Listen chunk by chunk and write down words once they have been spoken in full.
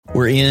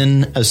We're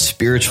in a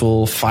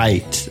spiritual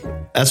fight.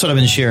 That's what I've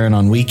been sharing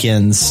on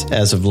weekends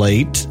as of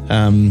late.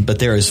 But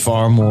there is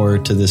far more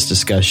to this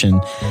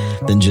discussion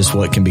than just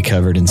what can be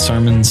covered in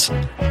sermons.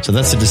 So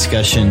that's the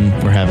discussion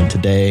we're having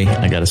today.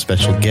 I got a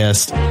special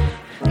guest.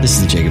 This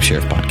is the Jacob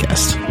Sheriff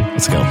Podcast.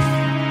 Let's go.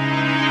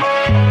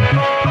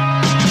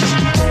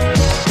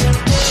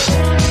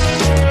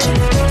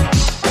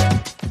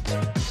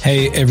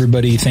 Hey,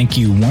 everybody. Thank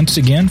you once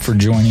again for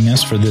joining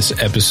us for this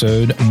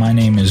episode. My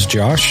name is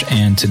Josh,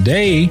 and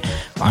today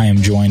I am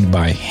joined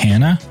by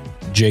Hannah,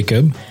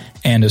 Jacob,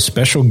 and a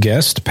special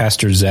guest.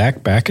 Pastor Zach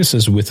Backues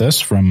is with us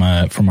from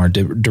our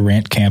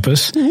Durant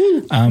campus.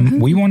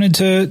 We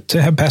wanted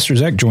to have Pastor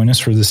Zach join us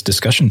for this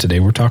discussion today.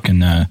 We're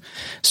talking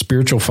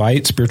spiritual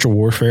fight, spiritual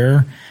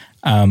warfare,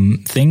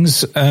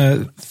 things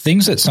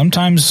that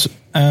sometimes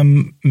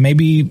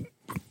maybe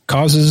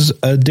causes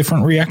a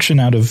different reaction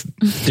out of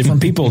different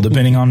people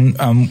depending on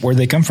where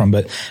they come from.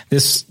 But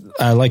this,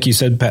 like you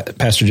said,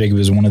 Pastor Jacob,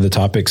 is one of the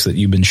topics that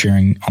you've been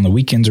sharing on the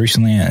weekends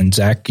recently. And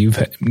Zach, you've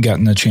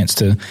gotten a chance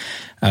to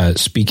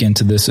speak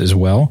into this as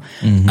well.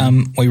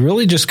 We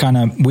really just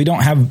we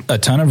don't have a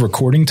ton of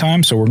recording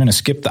time, so we're going to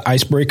skip the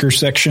icebreaker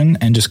section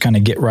and just kind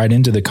of get right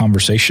into the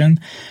conversation.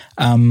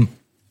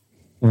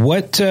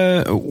 What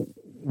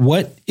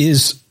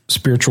is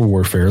spiritual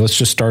warfare? Let's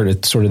just start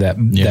at sort of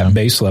that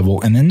base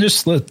level, and then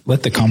just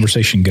let the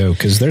conversation go,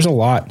 because there's a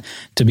lot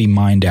to be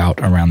mined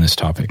out around this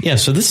topic. Yeah,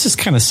 so this is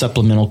kind of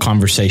supplemental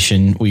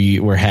conversation we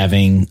were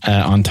having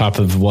on top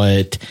of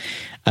what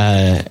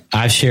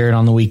I've shared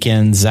on the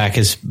weekend. Zach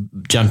has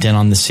jumped in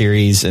on the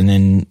series,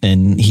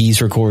 and he's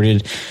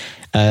recorded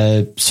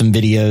some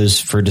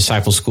videos for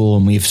Disciple School,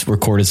 and we've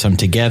recorded some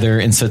together.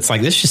 And so it's like,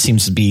 this just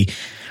seems to be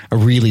a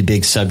really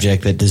big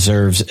subject that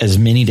deserves as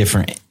many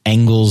different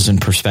angles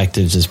and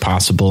perspectives as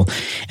possible.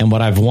 And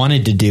what I've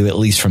wanted to do, at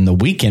least from the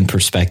weekend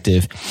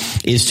perspective,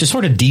 is to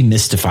sort of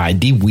demystify,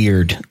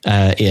 de-weird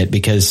it,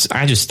 because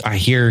I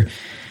hear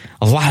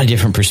a lot of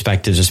different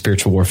perspectives of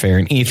spiritual warfare.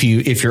 And if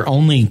your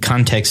only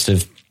context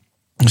of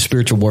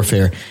spiritual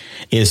warfare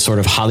is sort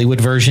of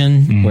Hollywood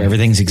version, where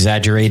everything's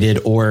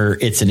exaggerated, or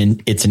it's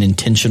an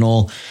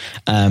intentional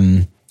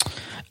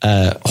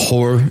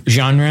horror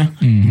genre,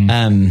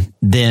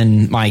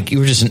 then like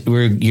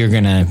you're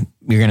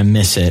gonna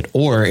miss it.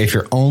 Or if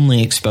your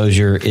only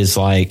exposure is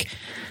like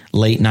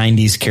late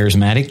 90s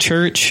charismatic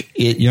church,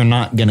 you're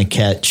not gonna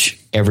catch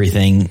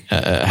everything,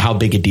 how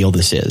big a deal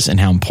this is and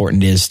how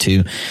important it is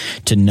to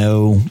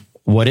know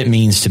what it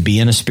means to be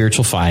in a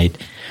spiritual fight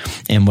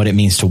and what it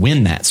means to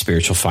win that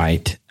spiritual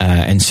fight.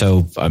 And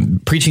so I'm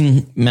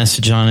preaching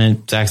message on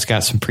it. Zach's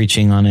got some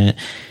preaching on it.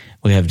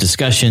 We have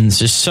discussions.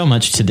 There's so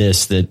much to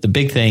this that the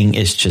big thing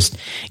is just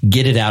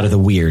get it out of the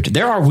weird.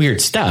 There are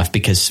weird stuff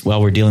because,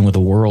 well, we're dealing with a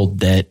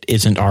world that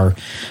isn't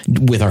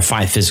with our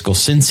five physical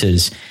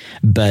senses,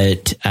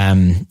 but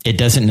it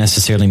doesn't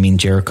necessarily mean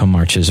Jericho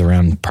marches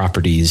around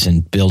properties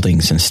and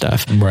buildings and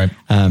stuff. Right.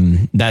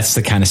 That's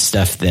the kind of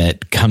stuff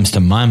that comes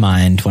to my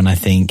mind when I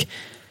think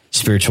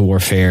spiritual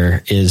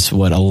warfare is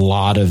what a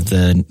lot of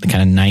the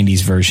kind of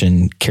 90s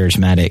version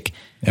charismatic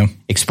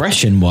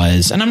expression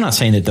was. And I'm not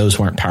saying that those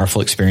weren't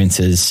powerful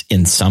experiences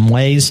in some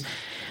ways.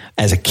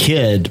 As a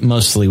kid,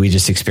 mostly we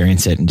just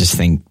experience it and just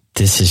think,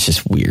 this is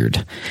just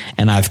weird.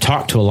 And I've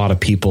talked to a lot of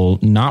people,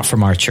 not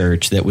from our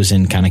church, that was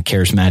in kind of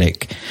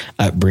charismatic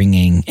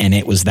upbringing, and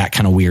it was that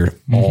kind of weird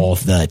all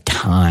the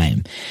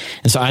time.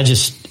 And so I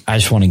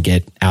just want to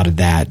get out of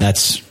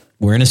that.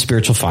 We're in a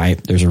spiritual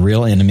fight. There's a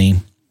real enemy,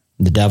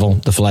 the devil,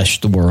 the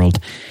flesh, the world.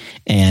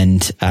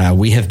 And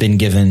we have been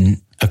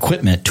given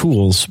equipment,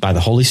 tools by the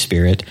Holy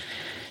Spirit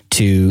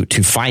to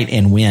fight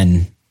and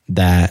win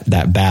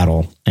that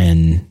battle.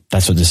 And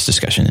that's what this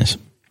discussion is.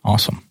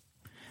 Awesome.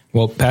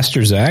 Well,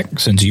 Pastor Zach,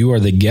 since you are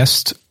the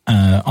guest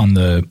on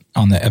the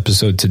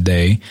episode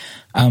today,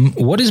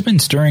 what has been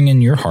stirring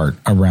in your heart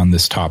around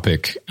this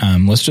topic?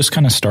 Let's just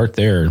kind of start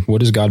there.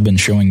 What has God been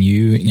showing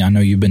you? I know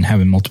you've been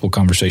having multiple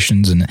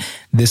conversations, and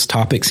this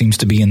topic seems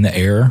to be in the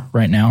air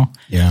right now.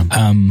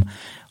 Yeah.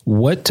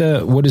 What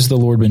has the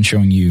Lord been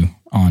showing you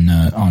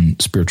on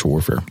spiritual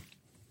warfare?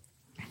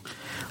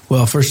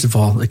 Well, first of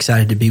all,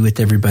 excited to be with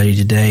everybody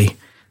today.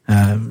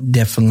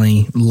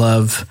 Definitely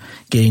love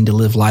getting to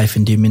live life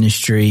and do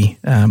ministry.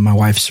 My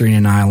wife Serena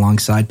and I,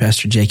 alongside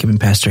Pastor Jacob and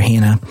Pastor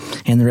Hannah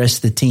and the rest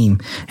of the team.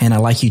 And I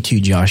like you too,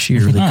 Josh.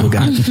 You're a really cool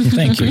guy.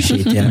 Thank you.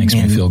 Appreciate that. Makes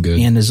me feel good.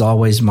 And as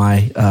always,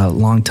 my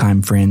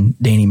longtime friend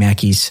Danny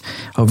Mackey's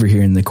over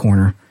here in the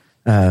corner.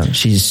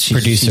 She's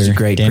a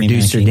great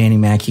producer, Danny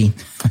Mackey.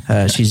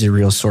 She's a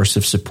real source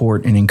of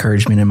support and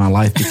encouragement in my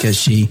life because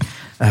she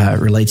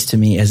relates to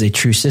me as a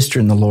true sister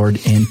in the Lord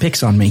and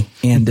picks on me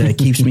and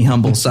keeps me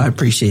humble. So I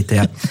appreciate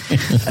that.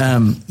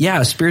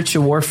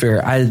 Spiritual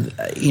warfare. I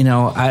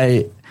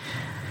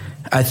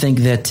think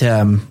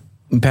that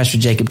Pastor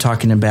Jacob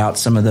talking about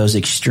some of those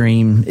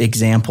extreme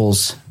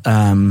examples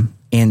and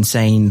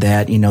saying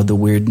that, the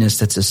weirdness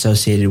that's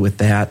associated with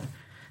that.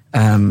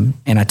 And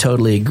I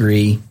totally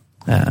agree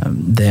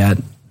that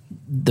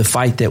the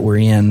fight that we're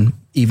in,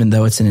 even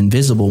though it's an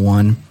invisible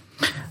one,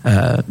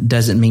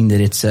 doesn't mean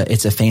that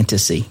it's a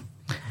fantasy.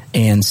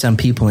 And some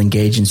people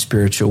engage in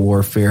spiritual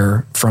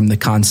warfare from the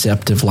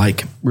concept of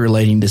like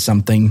relating to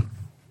something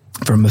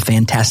from a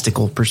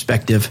fantastical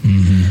perspective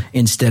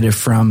instead of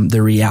from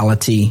the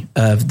reality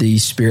of the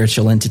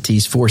spiritual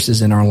entities,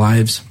 forces in our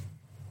lives.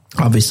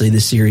 Obviously, the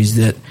series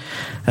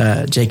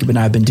that Jacob and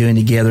I have been doing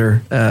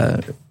together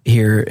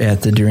here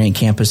at the Durant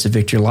campus of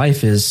Victory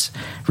Life is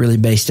really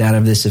based out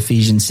of this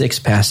Ephesians 6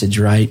 passage,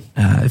 right?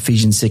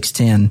 Ephesians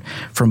 6:10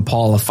 from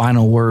Paul, a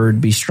final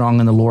word, be strong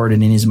in the Lord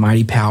and in his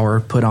mighty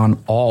power, put on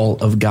all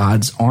of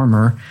God's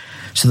armor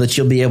so that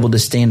you'll be able to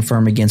stand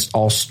firm against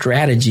all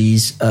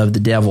strategies of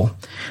the devil.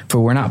 For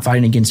we're not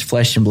fighting against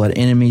flesh and blood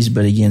enemies,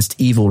 but against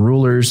evil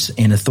rulers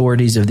and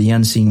authorities of the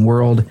unseen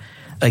world,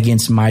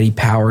 against mighty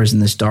powers in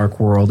this dark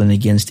world, and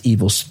against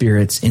evil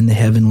spirits in the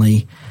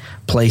heavenly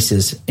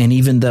places. And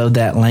even though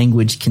that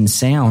language can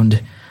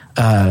sound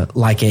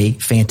like a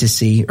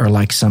fantasy or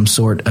like some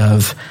sort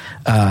of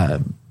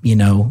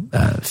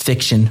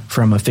fiction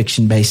from a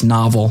fiction-based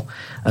novel,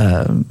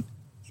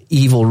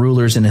 evil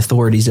rulers and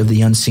authorities of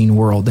the unseen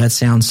world, that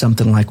sounds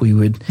something like we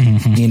would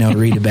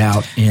read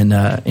about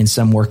in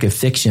some work of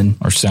fiction,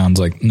 or sounds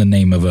like the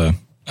name of a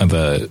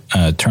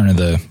turn of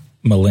the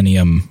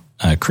millennium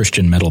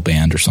Christian metal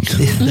band or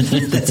something.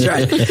 That's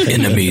right.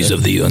 Enemies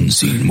of the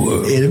unseen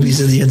world. Enemies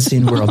of the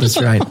unseen world.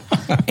 That's right.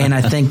 And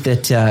I think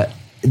that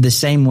the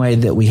same way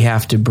that we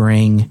have to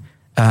bring,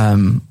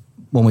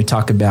 when we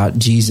talk about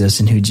Jesus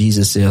and who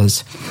Jesus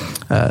is,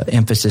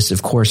 emphasis,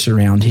 of course,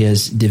 around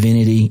his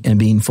divinity and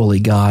being fully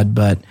God,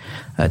 but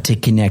to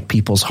connect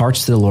people's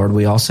hearts to the Lord,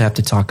 we also have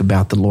to talk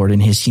about the Lord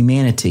and his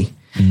humanity.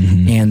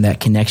 And that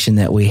connection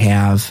that we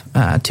have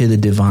to the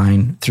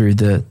divine through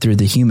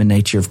the human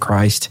nature of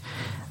Christ.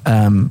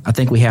 I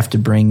think we have to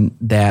bring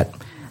that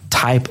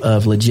type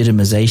of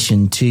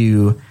legitimization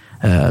to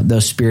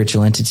those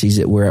spiritual entities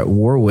that we're at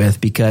war with,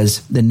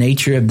 because the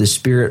nature of the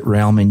spirit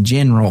realm in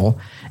general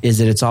is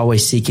that it's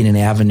always seeking an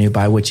avenue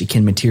by which it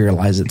can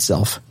materialize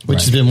itself.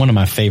 Which has been one of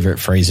my favorite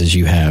phrases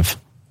you have.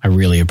 I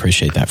really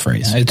appreciate that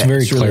phrase. It's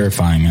very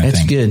clarifying, I think.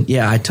 It's good.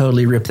 Yeah, I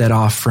totally ripped that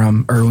off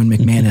from Erwin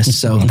McManus.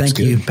 So thank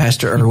you,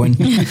 Pastor Erwin.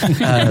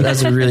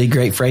 That's a really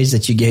great phrase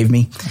that you gave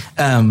me.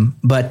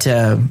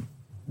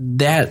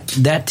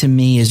 That to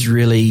me is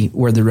really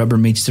where the rubber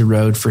meets the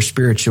road for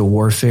spiritual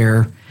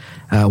warfare.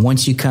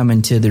 Once you come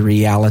into the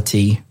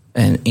reality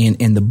and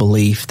in the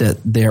belief that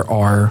there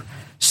are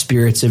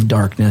spirits of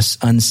darkness,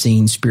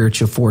 unseen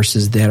spiritual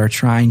forces that are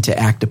trying to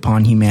act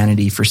upon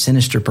humanity for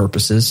sinister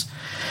purposes,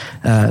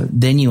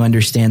 then you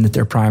understand that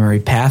their primary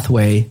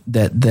pathway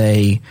that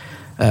they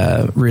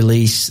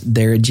release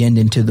their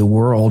agenda into the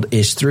world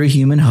is through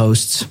human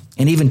hosts.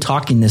 And even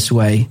talking this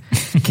way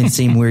can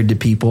seem weird to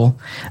people.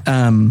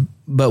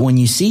 But when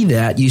you see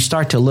that, you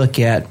start to look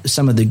at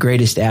some of the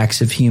greatest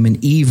acts of human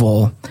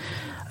evil,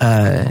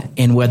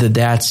 and whether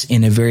that's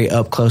in a very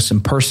up close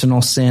and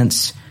personal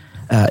sense,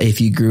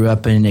 if you grew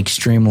up in an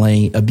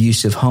extremely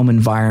abusive home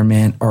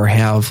environment or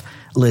have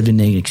lived in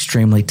an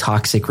extremely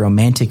toxic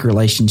romantic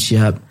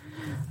relationship,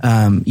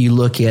 you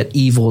look at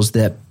evils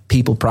that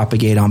people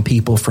propagate on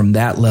people from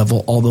that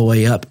level all the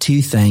way up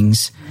to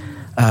things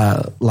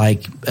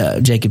like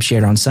Jacob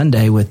shared on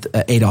Sunday with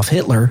Adolf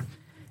Hitler.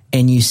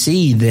 And you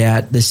see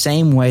that the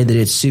same way that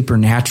it's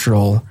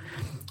supernatural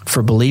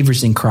for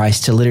believers in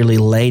Christ to literally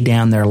lay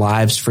down their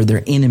lives for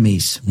their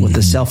enemies with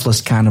a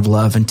selfless kind of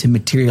love and to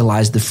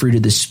materialize the fruit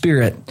of the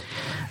Spirit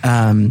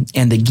and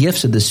the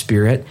gifts of the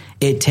Spirit,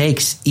 it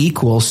takes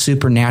equal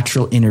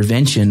supernatural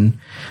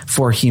intervention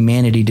for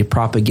humanity to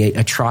propagate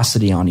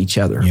atrocity on each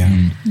other.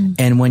 Yeah.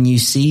 And when you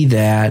see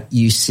that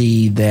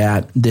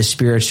the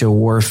spiritual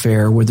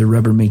warfare where the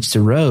rubber meets the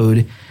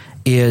road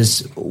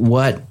is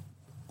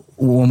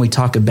when we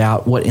talk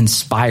about what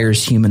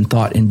inspires human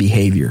thought and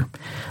behavior.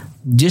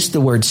 Just the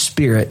word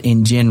spirit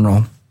in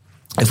general,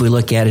 if we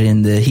look at it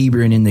in the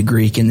Hebrew and in the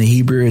Greek, in the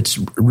Hebrew it's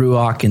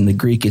ruach, in the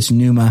Greek it's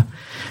pneuma.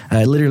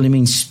 It literally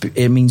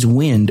means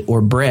wind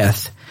or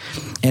breath.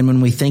 And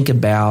when we think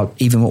about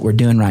even what we're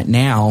doing right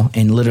now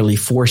and literally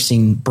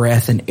forcing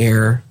breath and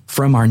air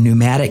from our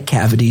pneumatic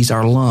cavities,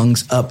 our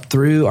lungs, up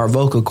through our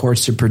vocal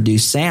cords to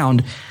produce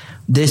sound,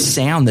 this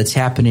sound that's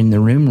happening in the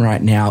room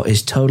right now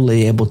is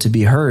totally able to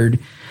be heard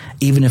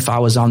even if I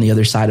was on the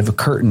other side of a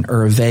curtain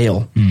or a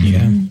veil.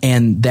 Yeah.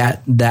 And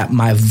that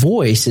my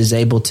voice is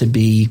able to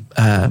be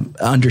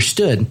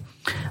understood.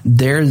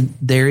 There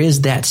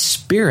is that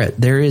spirit.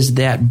 There is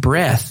that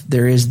breath.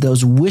 There is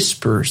those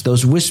whispers.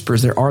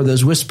 There are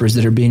those whispers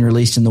that are being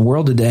released in the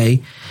world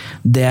today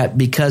that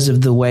because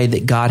of the way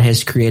that God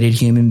has created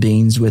human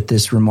beings with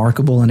this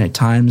remarkable and at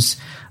times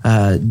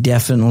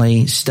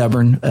definitely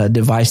stubborn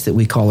device that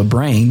we call a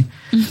brain,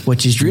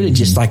 which is really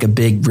just like a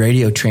big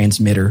radio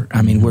transmitter.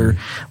 I mean,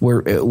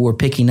 we're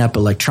picking up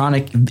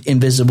electronic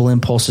invisible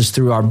impulses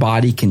through our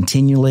body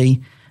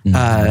continually.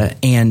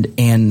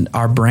 And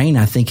our brain,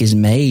 I think, is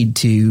made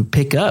to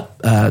pick up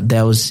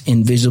those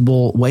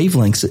invisible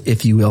wavelengths,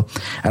 if you will.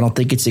 I don't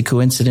think it's a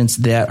coincidence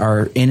that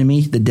our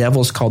enemy, the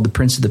devil, is called the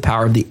prince of the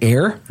power of the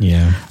air.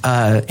 Yeah.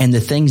 And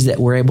the things that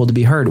we're able to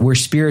be heard. We're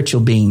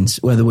spiritual beings,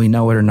 whether we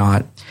know it or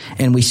not.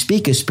 And we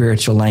speak a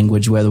spiritual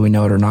language, whether we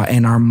know it or not.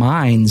 And our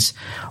minds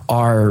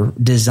are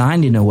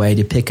designed in a way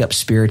to pick up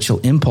spiritual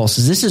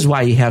impulses. This is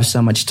why you have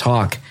so much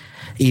talk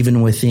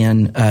even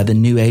within the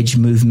New Age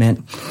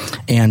movement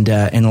and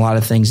a lot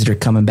of things that are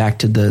coming back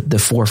to the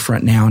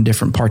forefront now in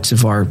different parts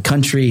of our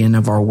country and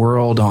of our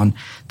world on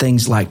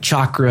things like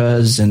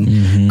chakras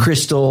and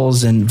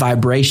crystals and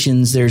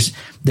vibrations. There's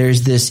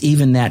this,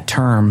 even that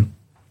term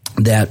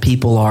that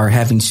people are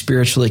having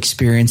spiritual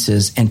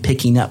experiences and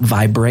picking up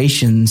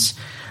vibrations.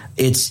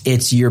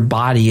 It's your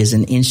body is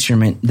an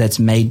instrument that's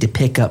made to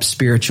pick up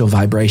spiritual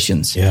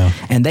vibrations. Yeah.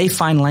 And they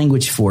find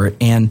language for it.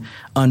 And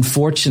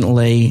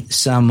unfortunately,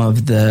 some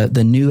of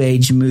the New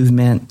Age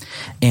movement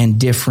and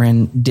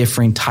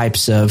different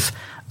types of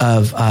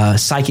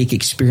psychic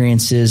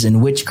experiences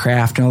and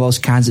witchcraft and all those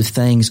kinds of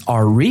things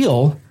are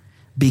real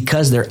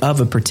because they're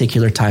of a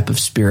particular type of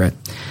spirit.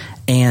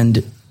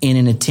 And in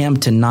an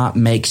attempt to not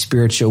make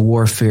spiritual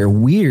warfare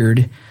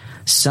weird,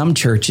 some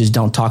churches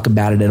don't talk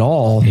about it at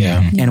all.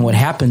 Yeah. And what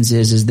happens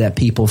is that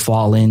people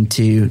fall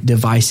into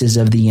devices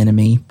of the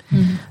enemy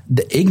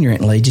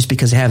ignorantly just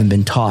because they haven't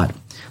been taught.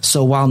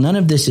 So while none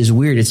of this is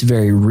weird, it's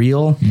very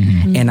real.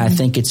 And I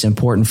think it's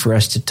important for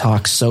us to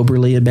talk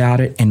soberly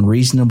about it and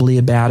reasonably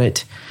about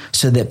it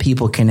so that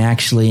people can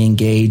actually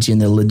engage in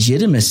the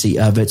legitimacy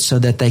of it so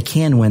that they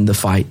can win the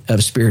fight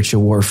of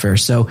spiritual warfare.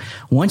 So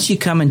once you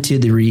come into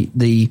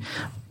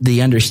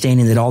the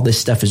understanding that all this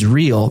stuff is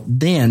real,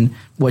 then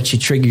what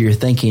should trigger your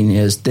thinking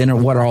is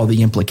then what are all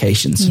the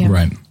implications? Yeah.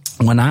 Right.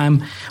 When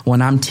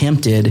I'm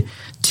tempted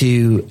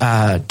to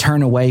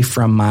turn away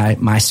from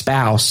my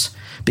spouse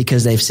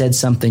because they've said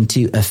something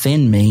to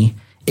offend me,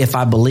 if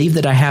I believe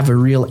that I have a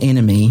real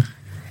enemy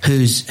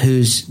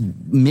whose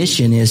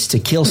mission is to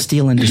kill,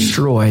 steal, and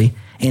destroy,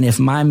 and if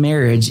my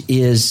marriage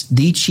is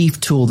the chief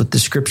tool that the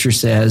Scripture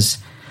says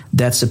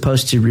that's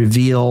supposed to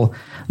reveal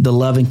the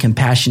love and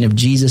compassion of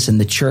Jesus and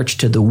the church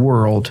to the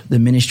world, the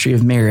ministry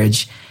of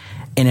marriage.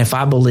 And if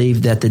I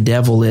believe that the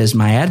devil is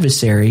my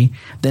adversary,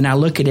 then I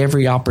look at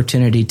every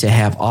opportunity to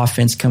have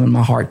offense come in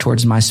my heart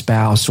towards my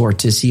spouse or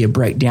to see a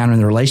breakdown in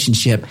the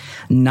relationship,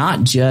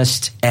 not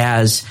just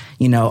as,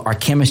 our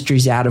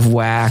chemistry's out of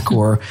whack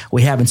or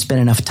we haven't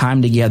spent enough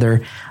time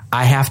together.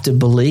 I have to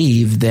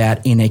believe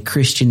that in a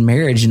Christian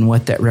marriage and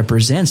what that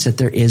represents, that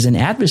there is an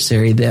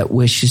adversary that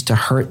wishes to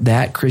hurt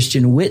that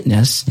Christian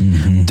witness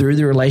through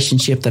the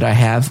relationship that I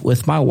have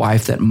with my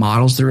wife that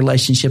models the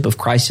relationship of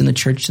Christ and the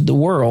church to the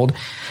world.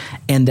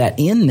 And that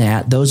in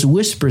that, those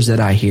whispers that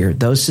I hear,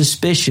 those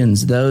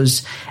suspicions,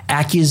 those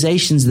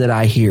accusations that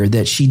I hear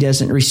that she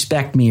doesn't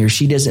respect me or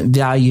she doesn't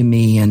value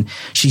me and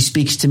she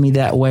speaks to me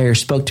that way or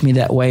spoke to me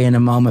that way in a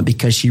moment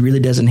because she really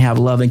doesn't have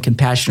love and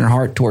compassion in her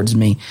heart towards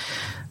me.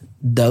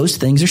 Those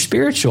things are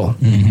spiritual.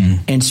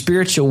 And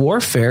spiritual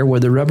warfare,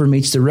 where the rubber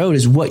meets the road,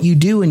 is what you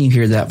do when you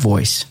hear that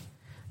voice.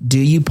 Do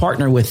you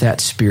partner with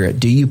that spirit?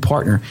 Do you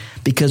partner?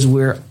 Because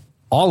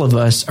all of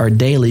us are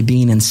daily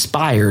being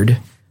inspired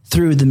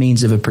through the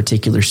means of a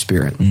particular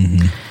spirit.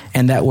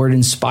 And that word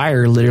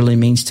inspire literally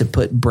means to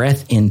put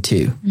breath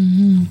into.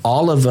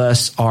 All of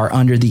us are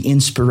under the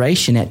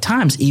inspiration at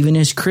times, even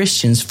as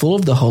Christians full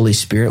of the Holy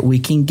Spirit, we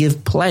can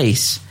give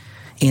place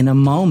in a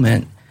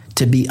moment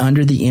to be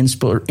under the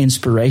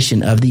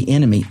inspiration of the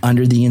enemy,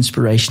 under the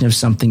inspiration of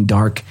something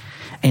dark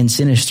and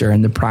sinister.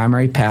 And the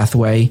primary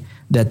pathway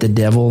that the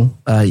devil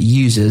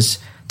uses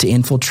to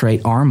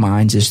infiltrate our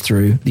minds is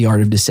through the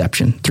art of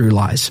deception, through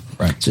lies.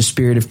 Right. It's the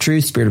spirit of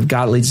truth, spirit of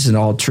God leads us into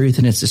all truth,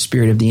 and it's the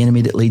spirit of the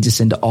enemy that leads us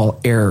into all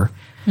error.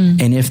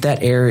 And if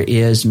that error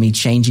is me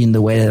changing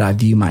the way that I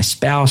view my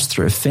spouse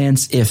through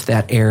offense, if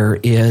that error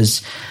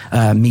is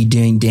me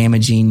doing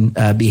damaging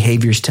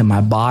behaviors to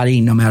my body,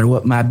 no matter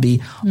what might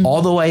be,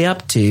 all the way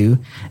up to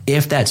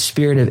if that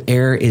spirit of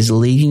error is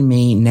leading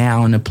me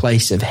now in a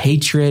place of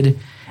hatred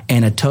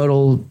and a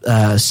total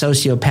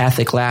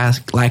sociopathic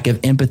lack of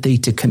empathy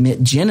to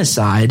commit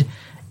genocide,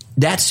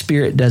 that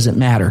spirit doesn't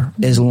matter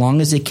as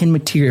long as it can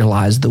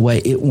materialize the way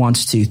it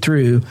wants to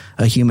through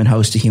a human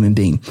host, a human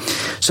being.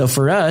 So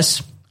for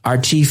us, our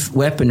chief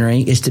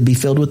weaponry is to be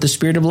filled with the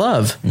spirit of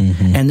love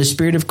and the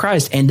spirit of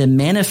Christ and to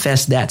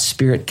manifest that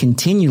spirit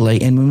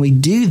continually. And when we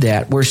do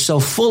that, we're so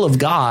full of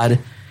God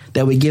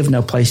that we give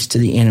no place to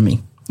the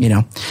enemy.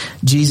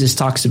 Jesus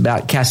talks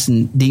about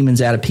casting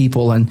demons out of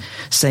people and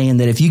saying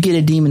that if you get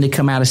a demon to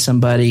come out of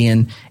somebody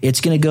and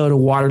it's going to go to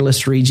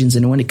waterless regions,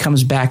 and when it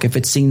comes back, if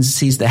it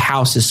sees the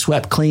house is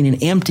swept clean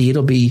and empty,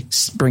 it'll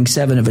bring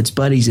 7 of its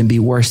buddies and be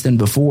worse than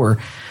before.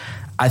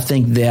 I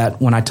think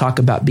that when I talk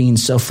about being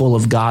so full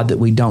of God that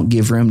we don't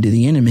give room to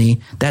the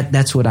enemy,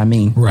 that's what I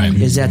mean. Right.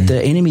 Is that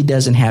the enemy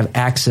doesn't have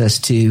access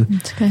to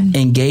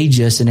engage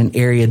us in an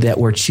area that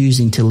we're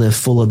choosing to live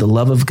full of the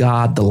love of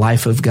God, the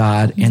life of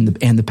God, and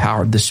the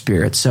power of the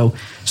Spirit. So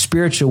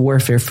spiritual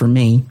warfare for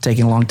me,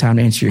 taking a long time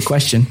to answer your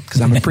question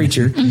because I'm a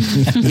preacher,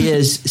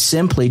 is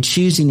simply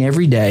choosing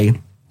every day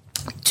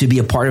to be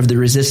a part of the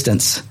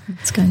resistance.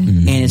 That's good.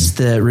 And it's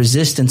the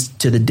resistance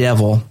to the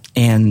devil.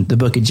 And the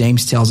book of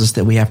James tells us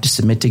that we have to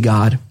submit to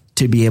God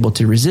to be able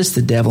to resist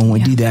the devil. And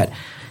when we do that,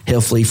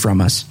 he'll flee from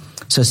us.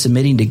 So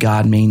submitting to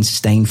God means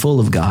staying full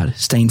of God,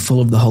 staying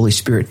full of the Holy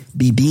Spirit,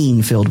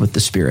 being filled with the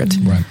Spirit.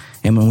 Right.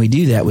 And when we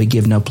do that, we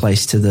give no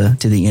place to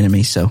the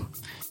enemy. So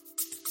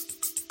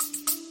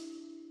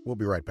we'll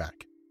be right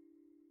back.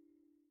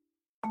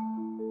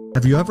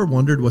 Have you ever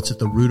wondered what's at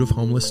the root of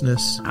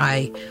homelessness?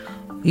 I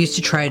used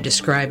to try to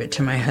describe it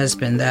to my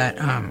husband that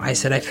I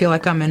said, I feel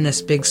like I'm in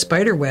this big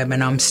spider web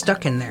and I'm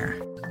stuck in there.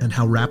 And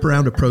how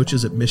wraparound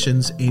approaches at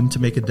missions aim to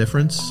make a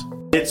difference?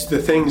 It's the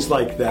things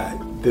like that,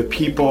 the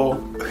people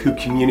who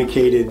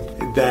communicated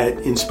that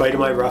in spite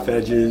of my rough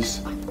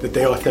edges, that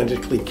they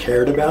authentically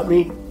cared about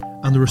me.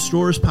 On the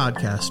Restorers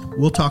podcast,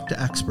 we'll talk to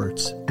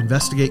experts,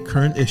 investigate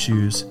current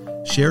issues,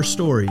 share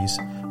stories,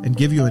 and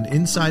give you an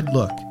inside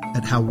look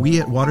at how we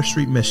at Water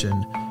Street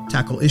Mission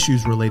tackle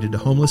issues related to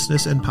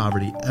homelessness and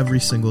poverty every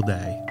single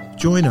day.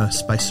 Join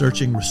us by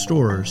searching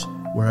Restorers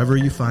wherever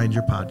you find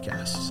your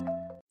podcasts.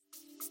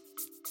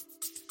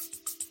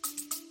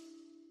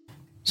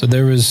 So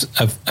there was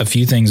a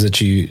few things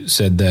that you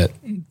said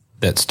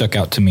that stuck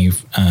out to me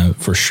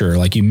for sure.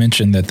 Like you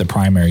mentioned that the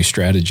primary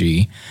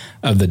strategy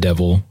of the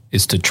devil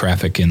is to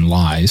traffic in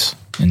lies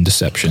and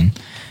deception.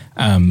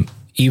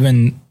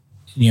 Even,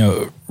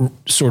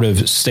 sort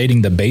of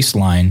stating the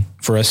baseline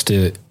for us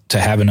to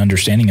have an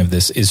understanding of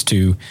this is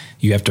you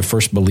have to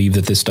first believe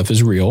that this stuff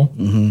is real.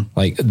 Mm-hmm.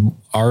 Like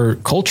our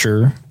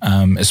culture,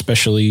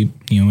 especially,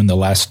 in the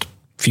last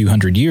few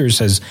hundred years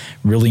has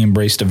really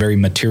embraced a very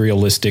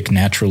materialistic,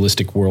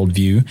 naturalistic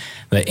worldview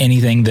that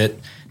anything that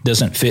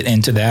doesn't fit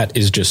into that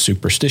is just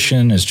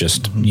superstition, is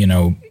just,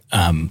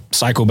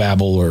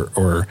 psychobabble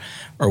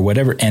or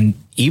whatever. And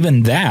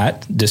even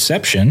that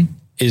deception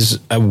is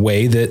a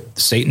way that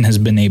Satan has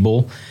been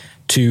able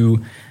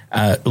to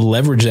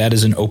leverage that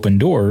as an open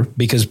door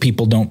because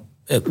people don't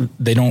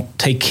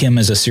take him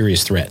as a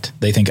serious threat.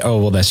 They think,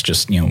 oh, well, that's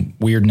just,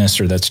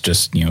 weirdness, or that's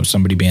just,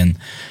 somebody being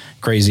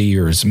crazy,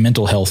 or it's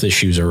mental health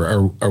issues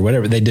or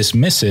whatever. They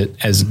dismiss it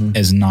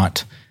as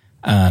not.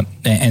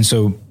 And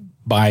so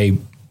by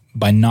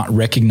not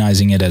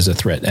recognizing it as a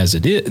threat, as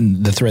it is,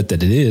 the threat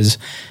that it is,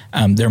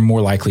 they're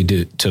more likely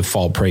to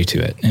fall prey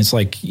to it. And it's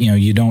like,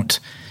 you don't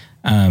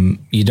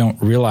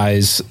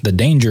realize the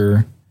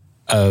danger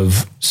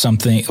of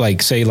something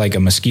like, say, like a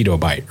mosquito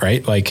bite,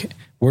 right? Like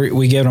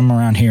we get them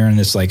around here and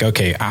it's like,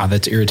 okay,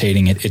 that's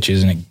irritating. It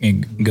itches and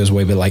it goes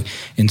away. But like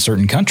in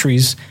certain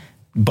countries,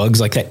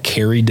 bugs like that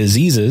carry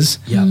diseases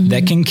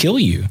that can kill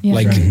you. Yeah.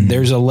 Like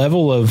there's a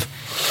level of,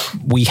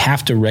 we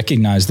have to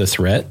recognize the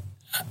threat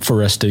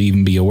for us to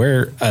even be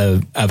aware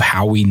of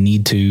how we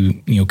need to,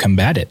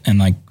 combat it. And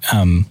like,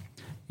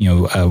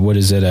 what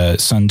is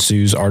it? Sun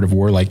Tzu's Art of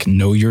War, like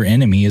know your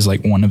enemy is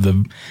like one of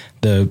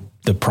the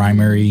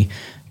primary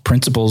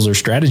principles or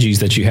strategies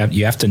that you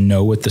have to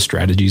know what the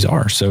strategies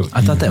are. So I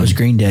thought that was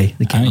Green Day.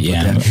 Well,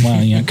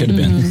 yeah, could have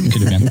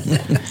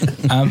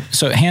been.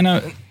 So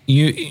Hannah,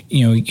 you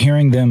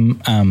hearing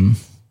them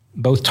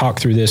both talk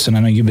through this, and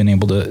I know you've been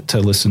able to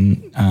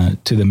listen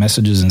to the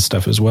messages and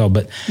stuff as well,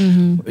 but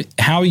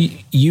how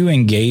you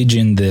engage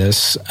in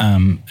this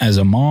as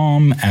a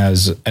mom,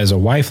 as a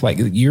wife, like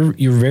you're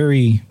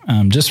very,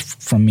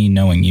 just from me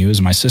knowing you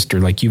as my sister,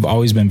 like you've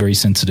always been very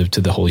sensitive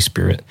to the Holy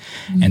Spirit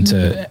and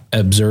to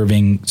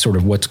observing sort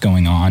of what's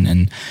going on.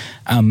 And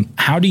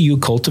how do you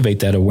cultivate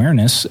that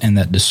awareness and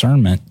that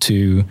discernment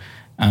to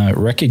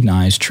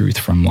recognize truth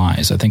from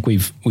lies? I think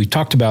we've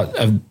talked about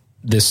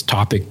this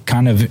topic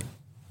kind of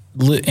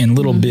in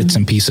little bits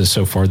and pieces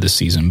so far this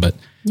season, but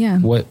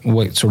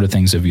what sort of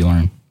things have you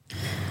learned?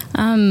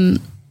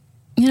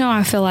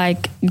 I feel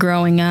like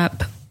growing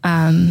up,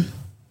 I'm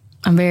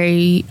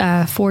very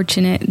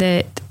fortunate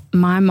that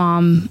my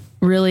mom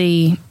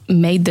really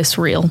made this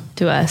real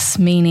to us,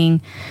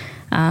 meaning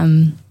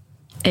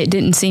it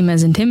didn't seem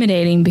as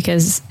intimidating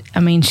because,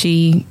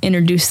 she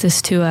introduced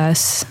this to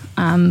us,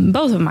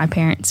 both of my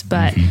parents,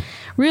 but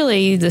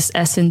really this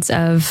essence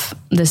of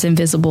this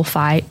invisible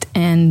fight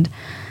and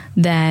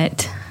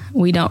that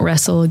we don't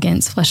wrestle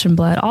against flesh and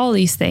blood, all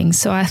these things.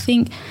 So I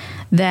think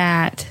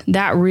that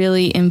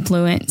really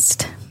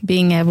influenced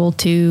being able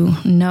to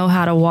know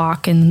how to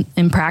walk and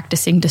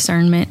practicing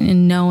discernment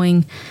and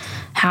knowing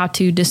how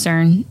to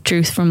discern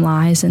truth from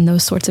lies and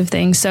those sorts of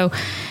things. So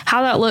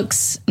how that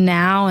looks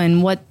now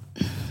and what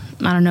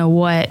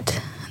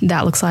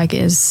that looks like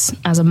is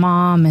as a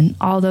mom and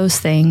all those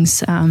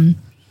things. I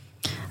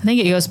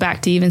think it goes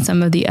back to even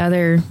some of the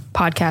other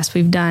podcasts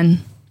we've done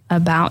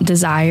about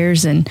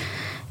desires and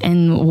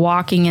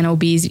walking in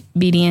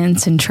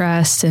obedience and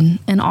trust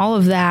and all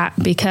of that,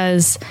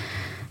 because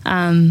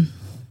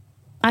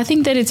I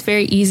think that it's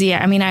very easy.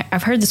 I mean,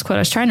 I've heard this quote.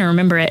 I was trying to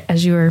remember it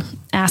as you were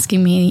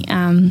asking me,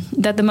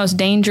 that the most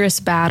dangerous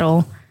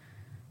battle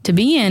to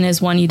be in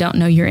is one you don't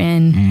know you're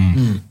in.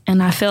 Mm.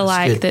 And I feel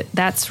like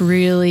that's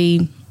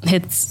really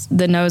hits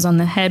the nose on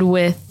the head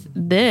with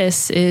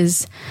this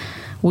is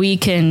we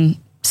can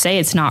say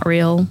it's not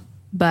real,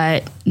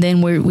 but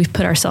then we've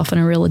put ourselves in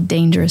a real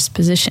dangerous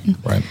position.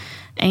 Right.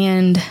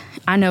 And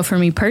I know for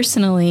me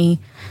personally,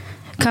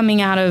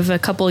 coming out of a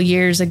couple of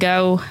years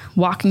ago,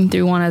 walking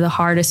through one of the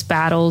hardest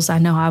battles I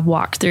know I've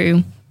walked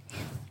through,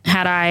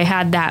 had I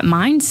had that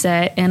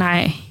mindset and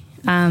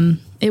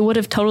it would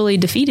have totally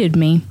defeated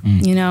me,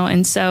 you know?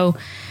 And so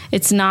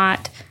it's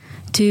not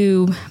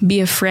to be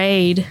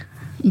afraid,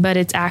 but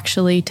it's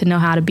actually to know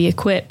how to be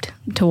equipped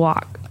to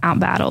walk out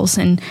battles.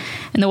 And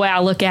the way I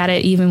look at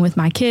it, even with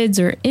my kids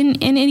or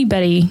in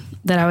anybody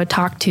that I would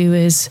talk to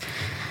is,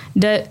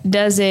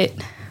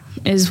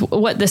 is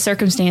what the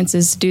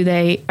circumstances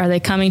are they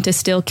coming to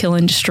steal, kill,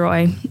 and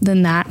destroy?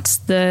 Then that's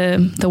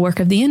the work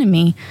of the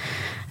enemy.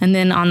 And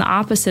then on the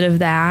opposite of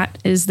that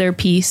is their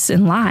peace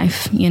and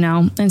life, you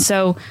know? And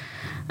so,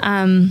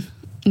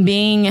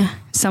 being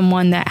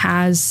someone that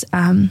has,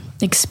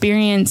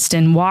 experienced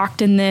and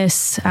walked in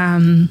this,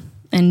 and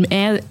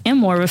am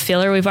more of a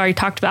feeler, we've already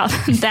talked about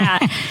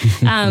that,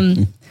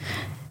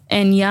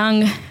 and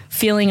young,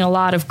 feeling a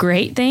lot of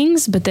great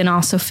things, but then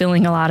also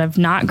feeling a lot of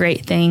not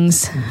great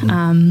things.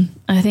 Mm-hmm.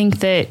 I think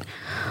that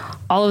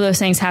all of those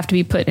things have to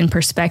be put in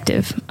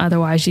perspective.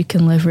 Otherwise you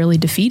can live really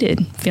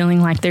defeated,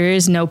 feeling like there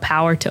is no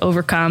power to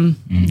overcome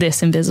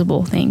this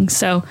invisible thing.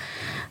 So,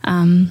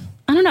 I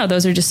don't know.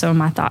 Those are just some of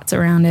my thoughts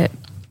around it.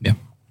 Yeah.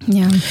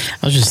 Yeah.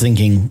 I was just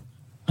thinking,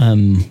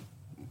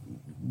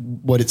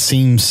 what it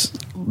seems,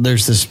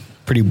 there's this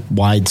pretty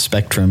wide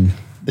spectrum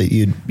that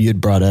you'd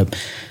brought up.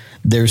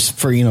 There's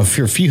for a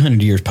few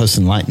hundred years post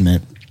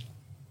Enlightenment,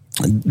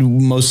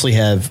 mostly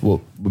have what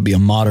would be a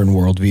modern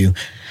worldview,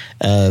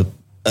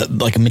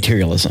 like a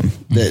materialism.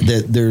 Mm-hmm.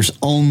 That there's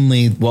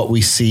only what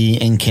we see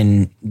and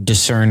can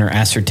discern or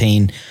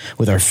ascertain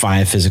with our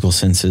five physical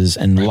senses,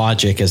 and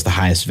logic as the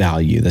highest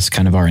value. That's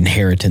kind of our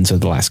inheritance of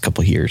the last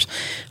couple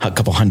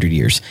hundred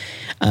years.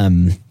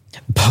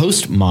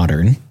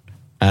 Postmodern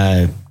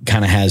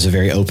kind of has a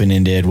very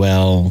open-ended,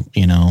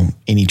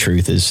 any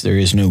truth there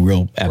is no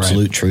real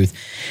absolute truth.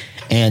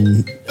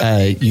 And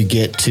you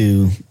get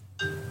to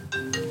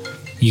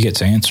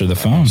answer the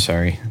phone.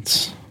 Sorry,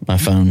 it's my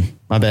phone.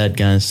 My bad,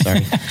 guys.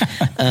 Sorry.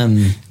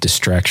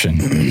 Distraction.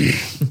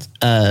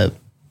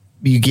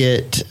 You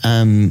get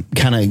kind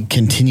of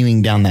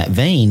continuing down that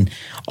vein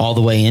all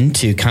the way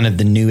into kind of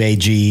the new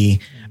agey,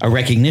 a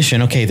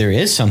recognition. Okay, there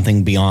is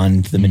something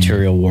beyond the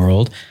material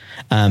world,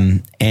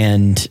 and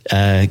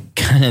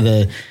kind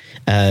of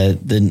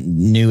the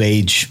new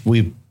age.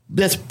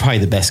 That's probably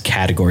the best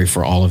category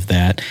for all of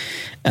that.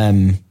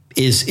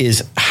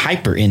 Is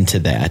hyper into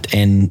that,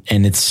 and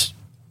it's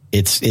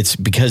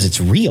because it's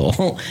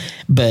real,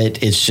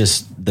 but it's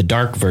just the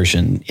dark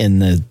version. In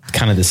the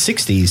kind of the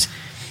 60s,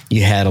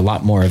 you had a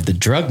lot more of the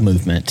drug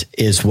movement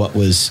is what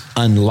was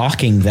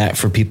unlocking that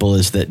for people,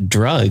 is that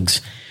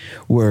drugs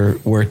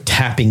were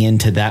tapping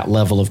into that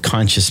level of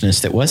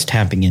consciousness that was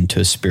tapping into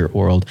a spirit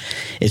world.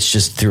 It's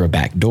just through a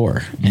back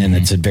door, and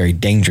it's a very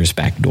dangerous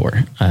back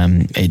door.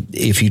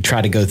 If you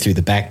try to go through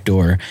the back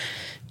door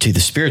to the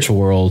spiritual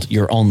world,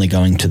 you're only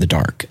going to the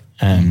dark.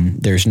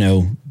 There's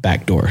no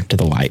back door to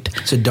the light.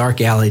 It's a dark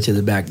alley to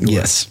the back door.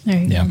 Yes. There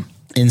you go.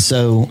 And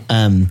so,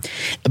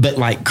 but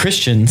like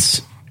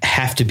Christians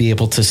have to be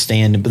able to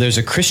stand, but there's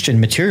a Christian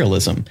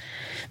materialism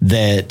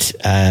that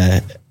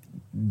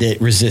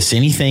resists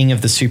anything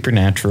of the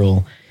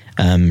supernatural,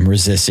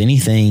 resists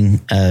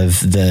anything of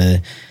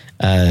the,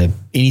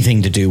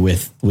 anything to do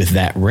with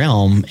that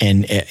realm.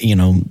 And,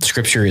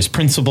 Scripture is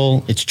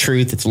principle, it's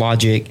truth, it's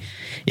logic,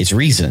 it's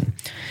reason.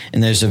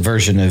 And there's a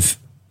version of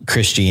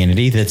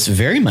Christianity that's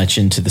very much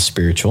into the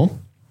spiritual,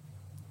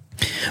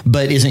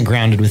 but isn't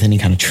grounded with any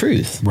kind of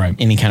truth,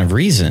 any kind of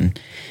reason.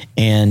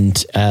 And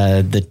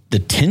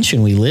the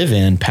tension we live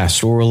in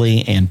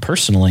pastorally and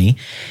personally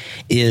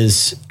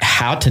is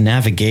how to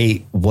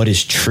navigate what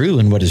is true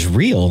and what is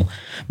real,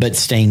 but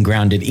staying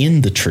grounded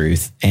in the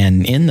truth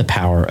and in the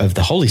power of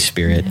the Holy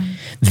Spirit.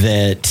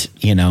 That,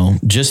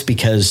 just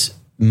because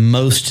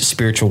most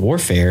spiritual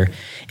warfare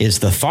is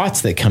the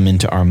thoughts that come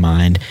into our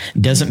mind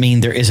doesn't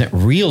mean there isn't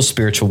real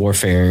spiritual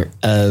warfare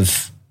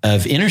of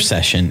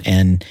intercession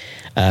and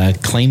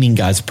claiming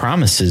God's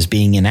promises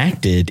being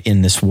enacted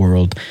in this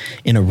world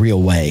in a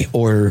real way.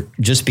 Or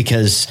just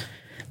because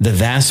the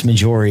vast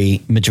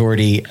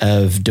majority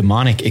of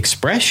demonic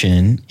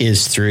expression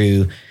is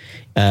through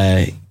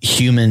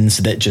humans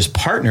that just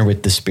partner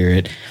with the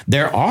Spirit,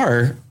 there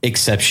are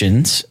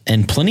exceptions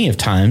and plenty of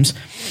times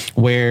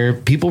where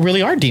people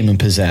really are demon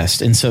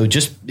possessed. And so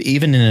just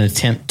even in an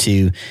attempt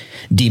to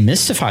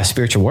demystify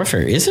spiritual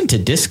warfare isn't to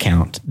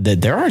discount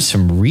that there are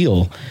some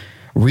real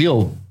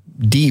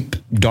deep,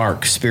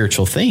 dark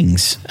spiritual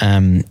things.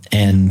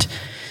 And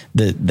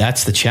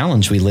that's the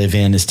challenge we live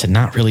in, is to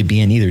not really be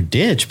in either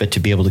ditch, but to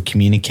be able to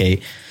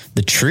communicate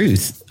the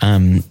truth,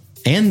 and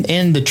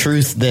the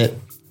truth that.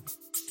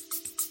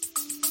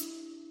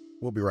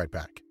 We'll be right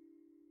back.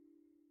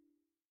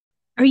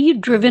 Are you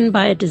driven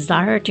by a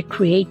desire to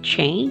create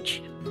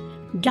change?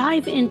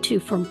 Dive into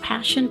From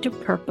Passion to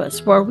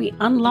Purpose, where we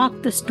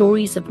unlock the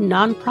stories of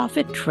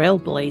nonprofit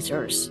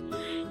trailblazers.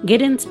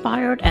 Get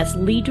inspired as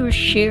leaders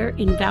share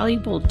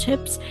invaluable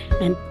tips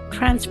and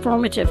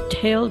transformative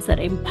tales that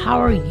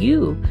empower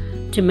you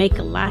to make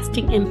a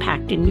lasting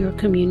impact in your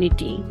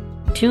community.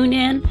 Tune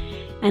in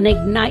and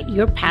ignite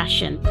your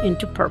passion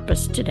into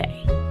purpose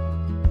today.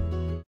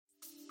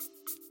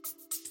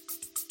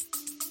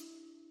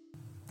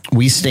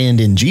 We stand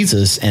in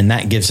Jesus, and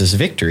that gives us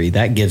victory.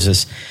 That gives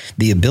us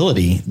the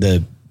ability,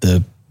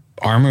 the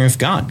armor of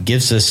God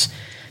gives us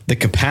the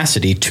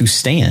capacity to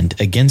stand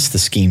against the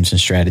schemes and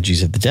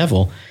strategies of the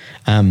devil.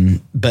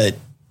 But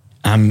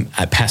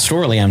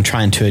pastorally, I'm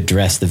trying to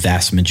address the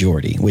vast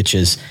majority, which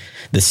is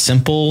the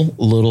simple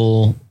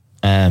little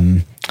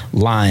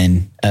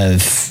line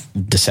of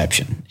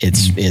deception.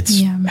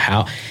 It's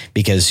how,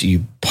 because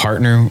you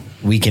partner,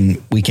 we can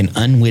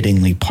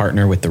unwittingly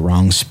partner with the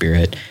wrong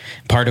spirit.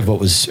 Part of what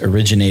was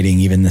originating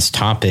even this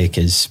topic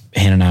is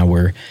Hannah and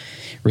I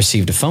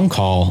received a phone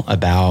call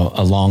about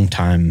a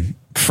longtime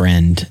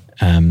friend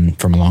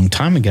from a long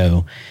time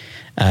ago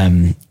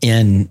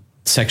in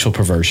sexual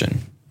perversion,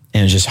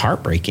 and it was just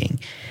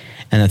heartbreaking.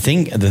 And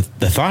the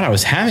thought I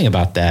was having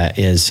about that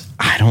is,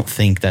 I don't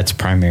think that's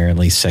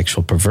primarily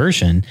sexual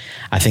perversion.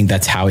 I think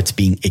that's how it's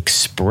being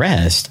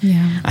expressed.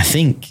 Yeah. I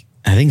think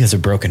there's a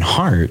broken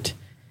heart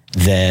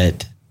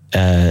that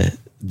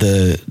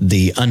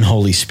the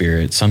unholy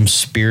spirit, some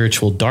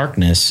spiritual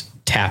darkness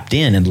tapped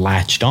in and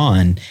latched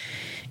on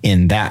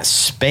in that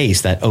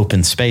space, that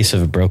open space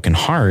of a broken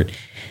heart.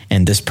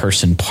 And this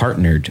person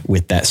partnered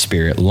with that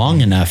spirit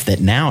long enough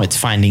that now it's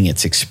finding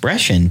its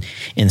expression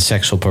in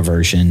sexual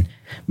perversion.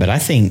 But I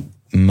think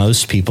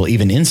most people,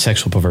 even in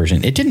sexual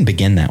perversion, it didn't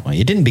begin that way.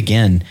 It didn't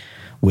begin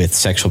with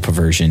sexual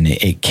perversion.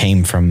 It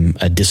came from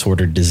a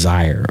disordered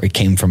desire, or it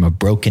came from a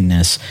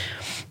brokenness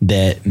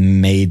that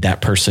made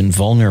that person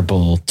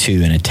vulnerable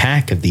to an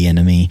attack of the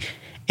enemy,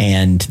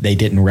 and they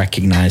didn't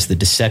recognize the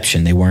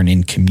deception. They weren't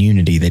in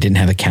community. They didn't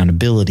have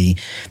accountability.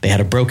 They had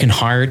a broken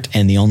heart,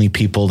 and the only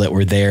people that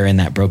were there in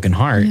that broken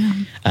heart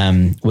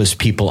was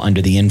people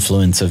under the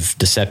influence of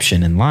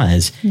deception and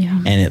lies,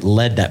 and it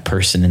led that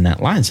person in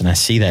that lies. And I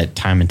see that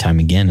time and time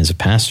again as a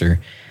pastor,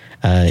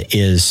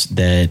 is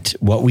that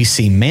what we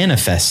see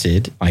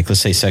manifested, like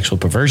let's say sexual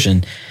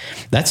perversion,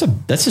 that's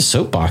a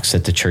soapbox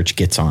that the church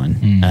gets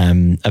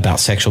on about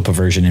sexual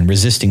perversion and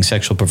resisting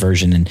sexual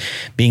perversion and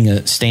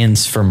being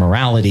stands for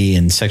morality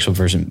and sexual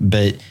perversion.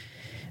 But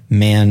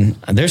man,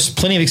 there's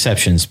plenty of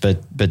exceptions,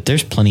 but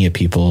there's plenty of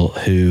people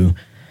who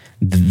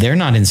they're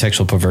not in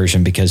sexual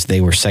perversion because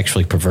they were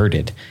sexually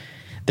perverted.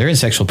 They're in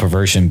sexual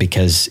perversion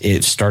because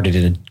it started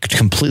in a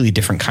completely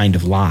different kind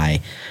of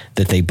lie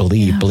that they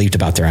believed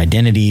about their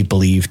identity,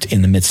 believed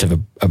in the midst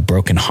of a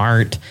broken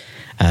heart.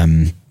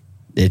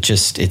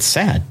 It's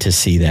sad to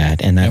see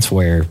that. And that's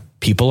where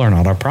people are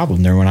not our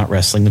problem. We're not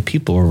wrestling with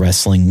people. We're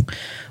wrestling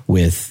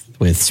with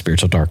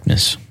spiritual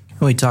darkness.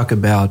 When we talk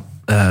about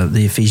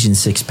the Ephesians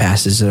 6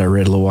 passage that I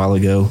read a little while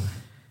ago,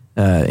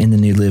 in the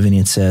New Living,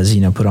 it says,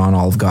 put on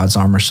all of God's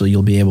armor so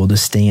you'll be able to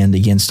stand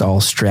against all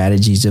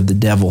strategies of the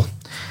devil.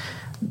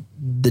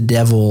 The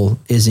devil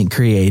isn't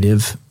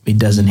creative. He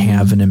doesn't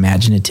have an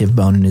imaginative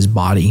bone in his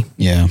body.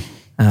 Yeah.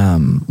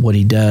 What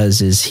he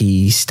does is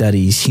he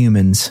studies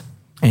humans,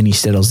 and he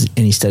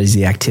studies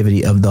the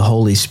activity of the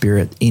Holy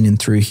Spirit in and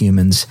through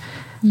humans,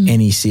 and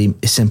he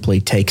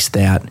simply takes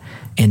that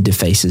and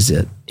defaces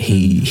it.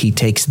 He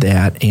takes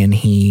that and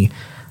he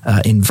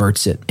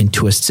inverts it and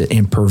twists it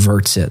and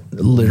perverts it.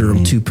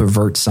 Literally, to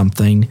pervert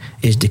something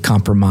is to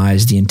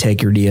compromise the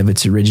integrity of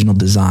its original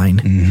design,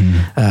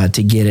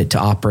 to get it to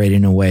operate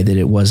in a way that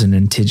it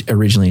wasn't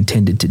originally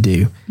intended to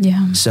do.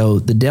 Yeah. So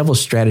the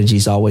devil's strategy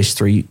is always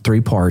three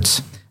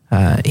parts.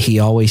 He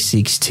always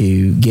seeks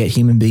to get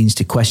human beings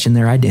to question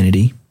their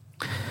identity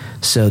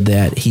so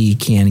that he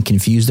can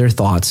confuse their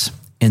thoughts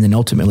and then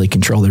ultimately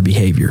control their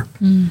behavior.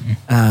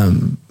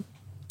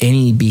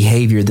 Any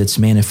behavior that's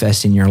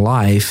manifest in your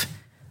life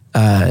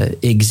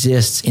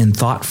exists in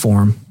thought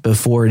form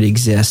before it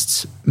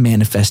exists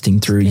manifesting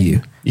through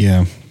you.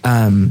 Yeah.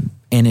 And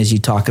as you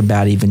talk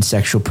about even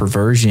sexual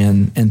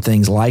perversion and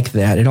things like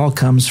that, it all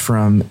comes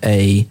from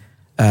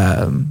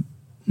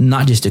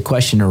not just a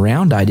question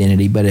around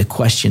identity, but a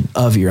question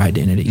of your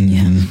identity.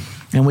 Yeah.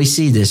 And we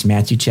see this,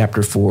 Matthew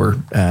chapter 4,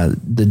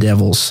 the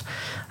devil's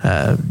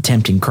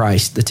tempting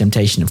Christ, the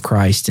temptation of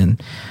Christ. In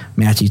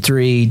Matthew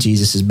 3,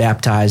 Jesus is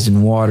baptized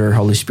in water,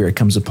 Holy Spirit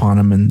comes upon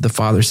him, and the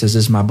Father says,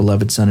 "This is my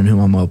beloved Son in whom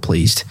I'm well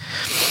pleased."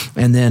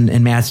 And then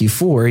in Matthew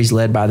 4, he's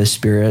led by the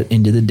Spirit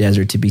into the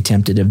desert to be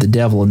tempted of the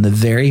devil. And the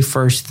very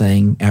first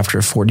thing after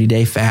a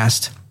 40-day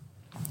fast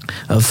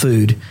of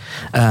food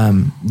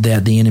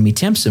that the enemy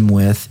tempts him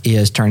with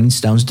is turning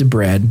stones to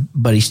bread.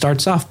 But he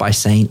starts off by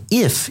saying,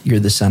 "If you're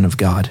the Son of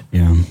God,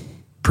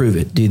 prove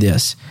it, do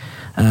this."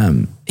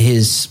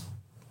 His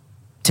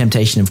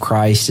temptation of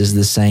Christ is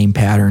the same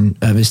pattern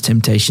of his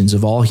temptations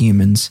of all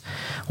humans,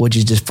 which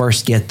is to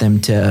first get them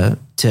to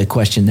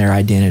question their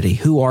identity.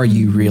 Who are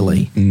you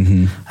really?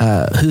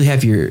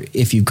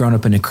 If you've grown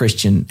up in a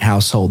Christian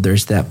household,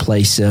 there's that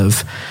place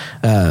of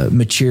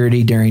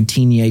maturity during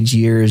teenage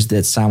years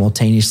that's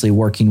simultaneously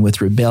working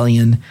with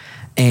rebellion,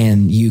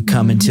 and you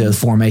come into a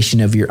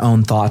formation of your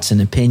own thoughts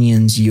and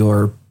opinions.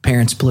 Your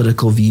parents'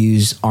 political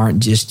views aren't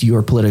just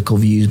your political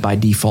views by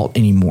default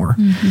anymore.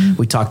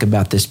 We talk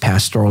about this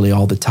pastorally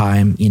all the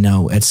time.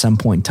 At some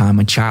point in time,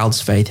 a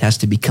child's faith has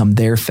to become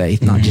their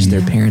faith, not just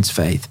their parents'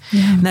 faith.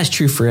 And that's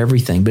true for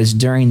everything. But it's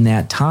during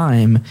that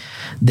time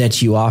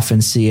that you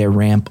often see a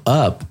ramp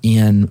up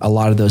in a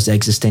lot of those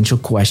existential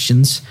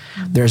questions.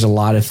 There's a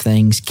lot of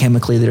things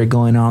chemically that are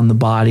going on in the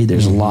body.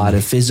 There's a lot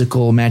of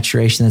physical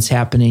maturation that's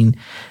happening.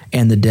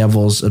 And the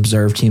devil's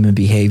observed human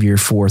behavior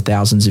for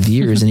thousands of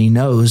years, and he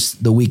knows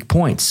the weak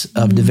points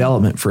of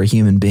development for a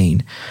human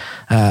being.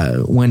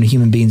 When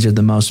human beings are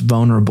the most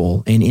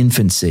vulnerable in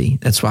infancy,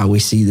 that's why we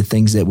see the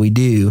things that we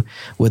do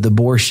with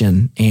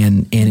abortion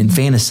and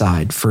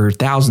infanticide for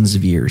thousands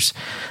of years.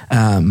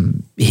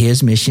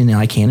 His mission,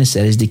 like Hannah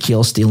said, is to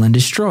kill, steal, and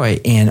destroy.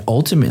 And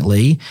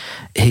ultimately,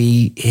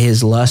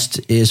 his lust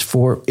is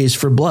for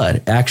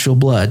blood, actual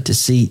blood, to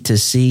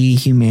see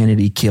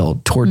humanity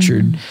killed,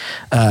 tortured,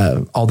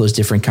 all those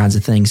different kinds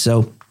of things.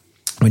 So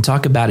when we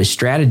talk about his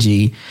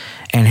strategy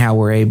and how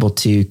we're able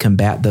to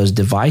combat those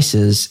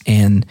devices,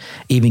 and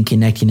even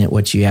connecting it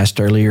what you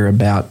asked earlier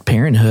about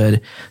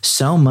parenthood,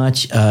 so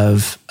much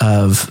of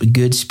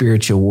good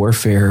spiritual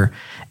warfare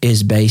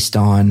is based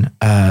on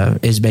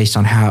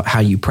how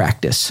you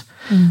practice.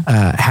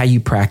 How you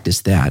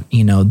practice that.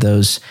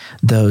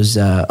 Those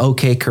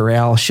OK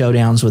Corral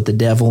showdowns with the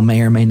devil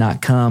may or may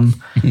not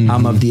come.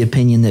 I'm of the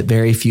opinion that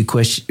very few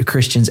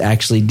Christians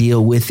actually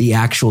deal with the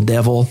actual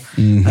devil.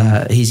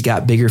 He's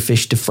got bigger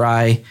fish to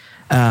fry.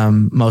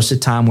 Most of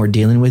the time we're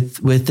dealing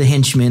with the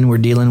henchmen, we're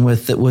dealing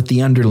with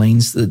the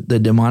underlings, the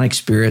demonic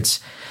spirits,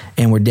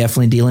 and we're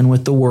definitely dealing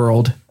with the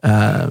world,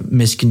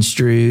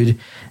 misconstrued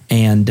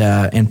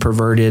and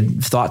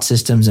perverted thought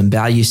systems and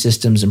value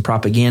systems and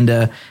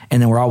propaganda. And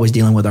then we're always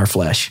dealing with our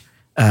flesh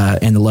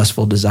and the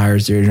lustful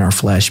desires that are in our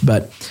flesh.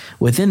 But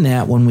within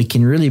that, when we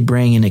can really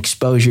bring an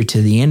exposure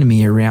to the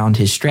enemy around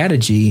his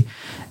strategy,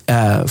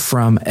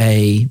 from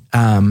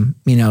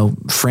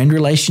friend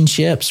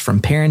relationships, from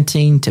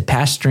parenting to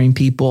pastoring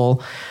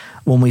people,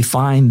 when we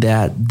find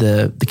that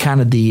the kind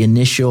of the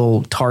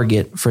initial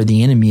target for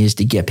the enemy is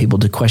to get people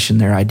to question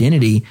their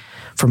identity,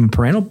 from a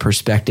parental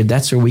perspective,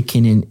 that's where we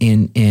can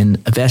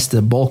invest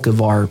the bulk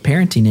of our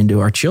parenting into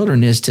our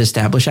children, is to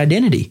establish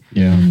identity.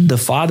 The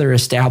Father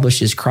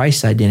establishes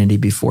Christ's identity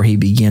before he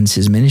begins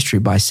his ministry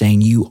by saying,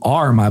 "You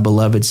are my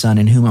beloved Son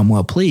in whom I'm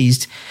well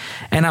pleased."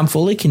 And I'm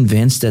fully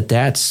convinced that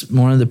that's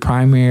one of the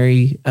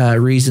primary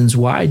reasons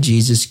why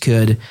Jesus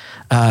could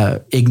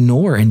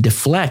ignore and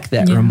deflect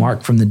that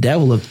remark from the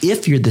devil of,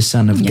 "If you're the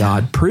Son of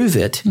God, prove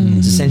it."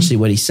 It's essentially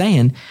what he's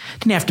saying.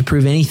 Didn't have to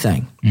prove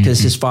anything because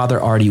his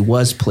Father already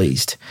was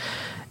pleased.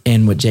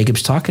 And what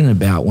Jacob's talking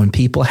about, when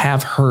people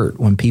have hurt,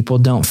 when people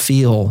don't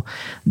feel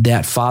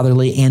that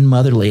fatherly and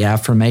motherly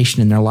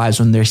affirmation in their lives,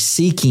 when they're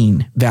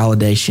seeking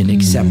validation,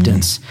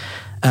 acceptance,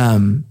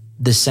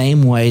 the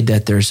same way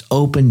that there's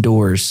open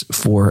doors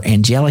for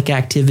angelic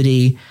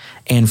activity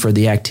and for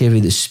the activity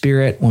of the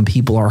Spirit, when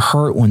people are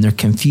hurt, when they're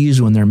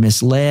confused, when they're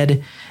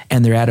misled,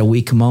 and they're at a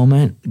weak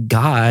moment,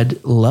 God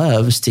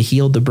loves to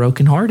heal the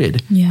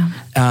brokenhearted.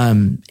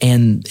 And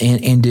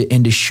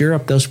to shore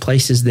up those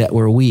places that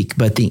were weak.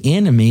 But the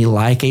enemy,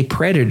 like a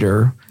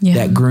predator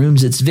that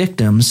grooms its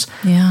victims,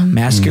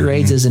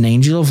 masquerades as an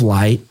angel of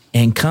light,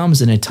 and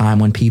comes in a time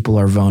when people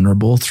are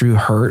vulnerable through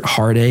hurt,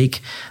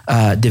 heartache,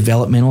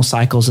 developmental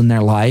cycles in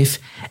their life,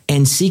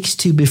 and seeks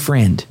to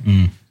befriend.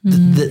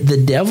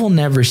 The devil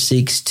never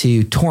seeks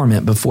to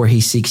torment before he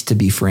seeks to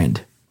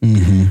befriend.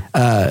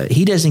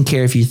 He doesn't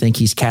care if you think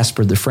he's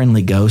Casper the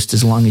Friendly Ghost,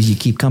 as long as you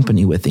keep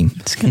company with him.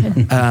 That's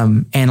good.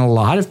 And a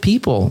lot of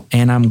people,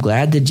 and I'm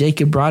glad that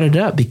Jacob brought it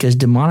up, because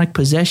demonic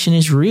possession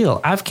is real.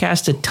 I've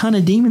cast a ton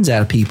of demons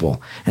out of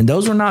people, and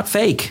those were not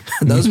fake.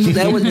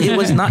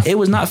 It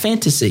was not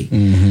fantasy.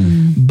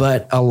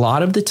 But a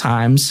lot of the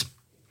times,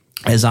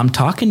 as I'm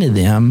talking to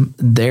them,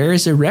 there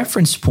is a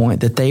reference point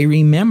that they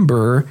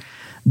remember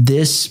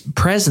this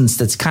presence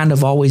that's kind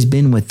of always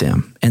been with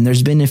them. And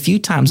there's been a few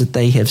times that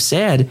they have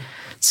said,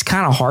 it's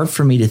kind of hard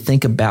for me to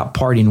think about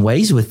parting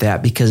ways with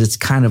that because it's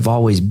kind of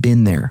always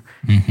been there.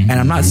 And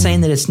I'm not saying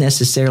that it's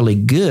necessarily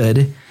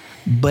good,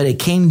 but it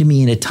came to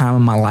me in a time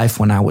in my life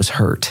when I was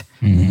hurt.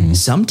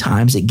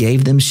 Sometimes it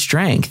gave them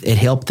strength. It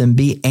helped them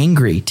be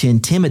angry, to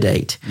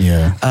intimidate,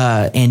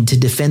 and to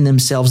defend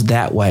themselves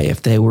that way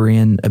if they were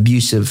in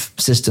abusive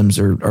systems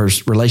or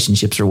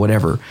relationships or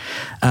whatever.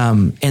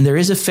 And there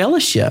is a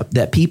fellowship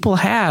that people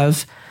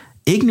have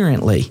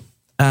ignorantly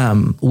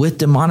with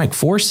demonic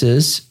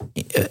forces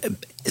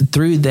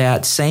through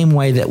that same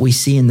way that we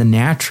see in the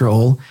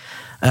natural.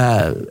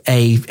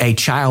 a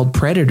child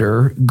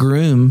predator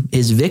groom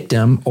his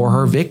victim or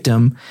her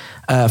victim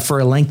for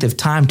a length of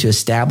time to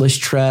establish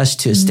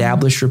trust, to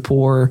establish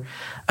rapport.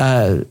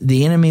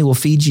 The enemy will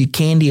feed you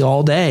candy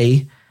all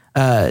day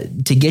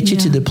to get you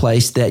to the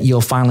place that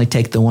you'll finally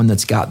take the one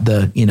that's got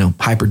the,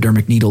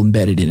 hypodermic needle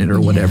embedded in it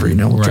or whatever.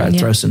 We'll try to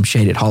throw some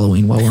shade at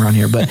Halloween while we're on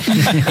here. But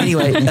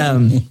anyway,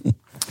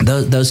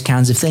 those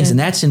kinds of things. And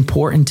that's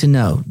important to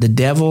know. The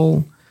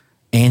devil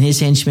and his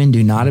henchmen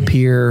do not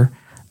appear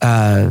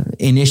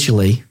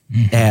initially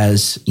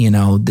as,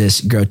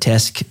 this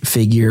grotesque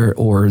figure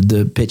or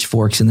the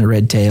pitchforks and the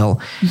red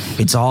tail.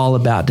 It's all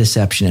about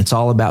deception. It's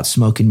all about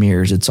smoke and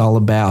mirrors. It's all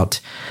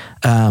about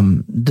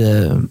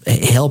the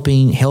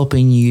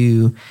helping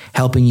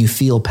you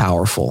feel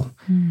powerful,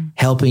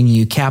 helping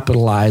you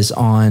capitalize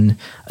on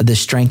the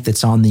strength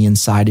that's on the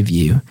inside of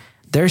you.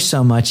 There's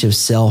so much of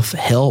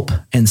self-help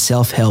and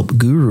self-help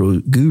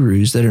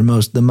gurus that are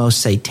the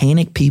most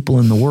satanic people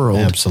in the world.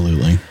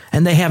 Absolutely.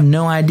 And they have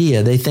no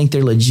idea. They think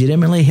they're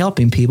legitimately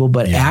helping people,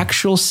 but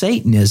actual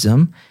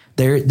Satanism,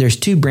 there's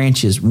two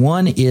branches.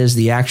 One is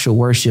the actual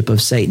worship of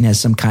Satan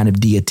as some kind of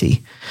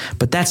deity,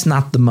 but that's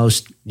not the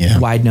most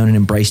wide known and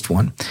embraced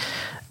one.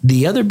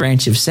 The other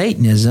branch of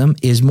Satanism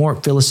is more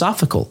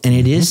philosophical, and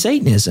it is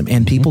Satanism.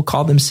 And people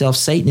call themselves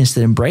Satanists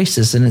that embrace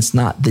this, and it's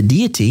not the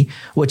deity,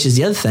 which is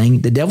the other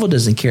thing. The devil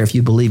doesn't care if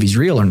you believe he's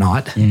real or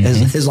not,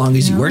 as long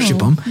as you worship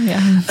him.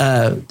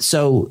 Yeah.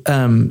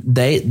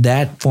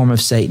 That form of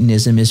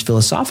Satanism is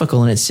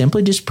philosophical, and it's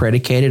simply just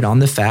predicated on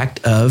the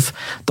fact of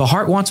the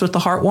heart wants what the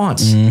heart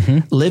wants.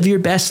 Live your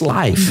best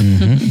life.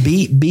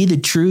 Be the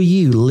true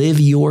you. Live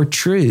your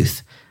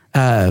truth.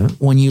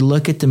 When you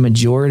look at the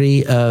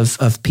majority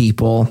of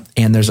people,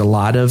 and there's a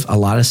lot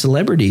of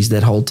celebrities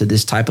that hold to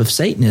this type of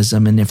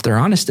Satanism, and if they're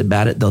honest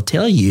about it, they'll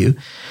tell you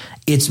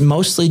it's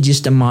mostly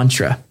just a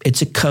mantra.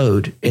 It's a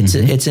code. It's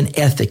an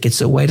ethic.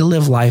 It's a way to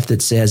live life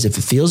that says, if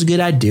it feels good,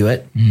 I do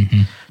it.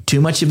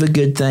 Too much of a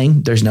good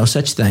thing, there's no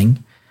such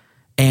thing.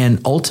 And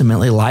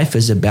ultimately, life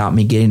is about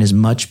me getting as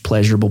much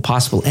pleasurable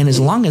possible. And as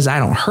long as I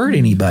don't hurt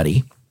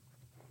anybody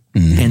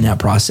in that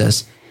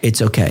process, it's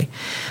okay.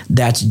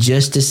 That's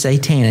just as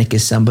satanic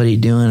as somebody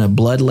doing a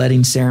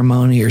bloodletting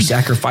ceremony or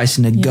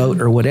sacrificing a goat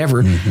or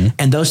whatever.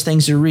 And those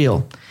things are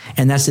real.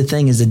 And that's the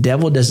thing, is the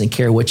devil doesn't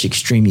care which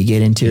extreme you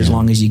get into as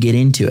long as you get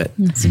into it.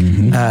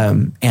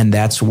 And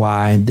that's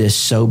why this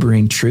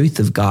sobering truth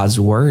of God's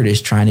word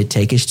is trying to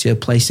take us to a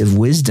place of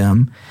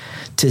wisdom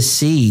to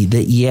see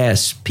that,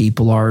 yes,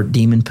 people are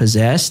demon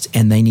possessed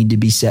and they need to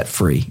be set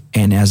free.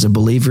 And as a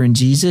believer in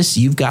Jesus,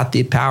 you've got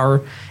the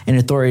power and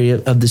authority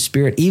of the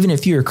Spirit. Even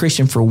if you're a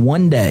Christian for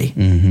one day,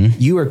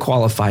 you are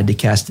qualified to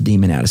cast a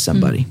demon out of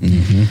somebody.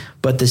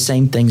 But the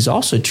same thing's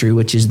also true,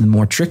 which is the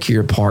more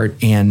trickier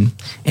part. And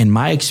in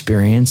my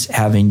experience,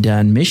 having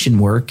done mission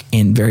work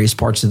in various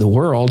parts of the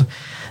world,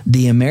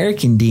 the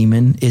American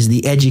demon is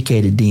the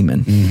educated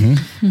demon.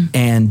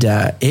 And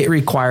it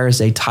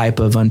requires a type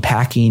of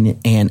unpacking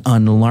and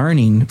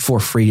unlearning for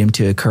freedom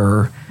to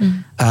occur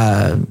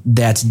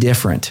that's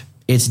different.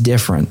 It's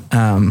different.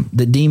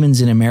 The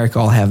demons in America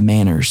all have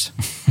manners.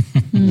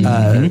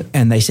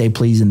 And they say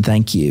please and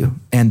thank you.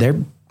 And they're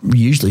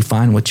usually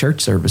fine with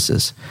church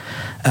services.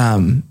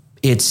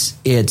 It's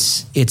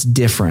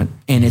different.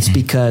 And it's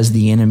because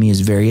the enemy is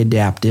very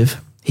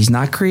adaptive. He's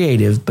not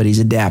creative, but he's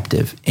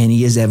adaptive, and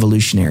he is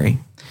evolutionary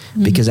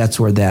because that's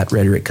where that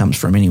rhetoric comes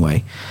from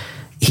anyway.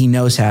 He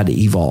knows how to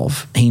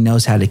evolve. He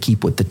knows how to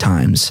keep with the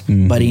times,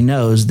 but he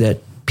knows that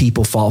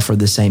people fall for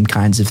the same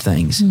kinds of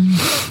things.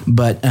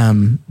 But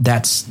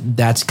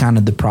that's kind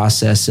of the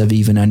process of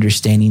even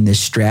understanding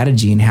this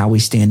strategy and how we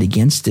stand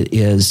against it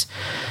is,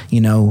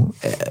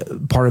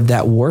 part of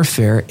that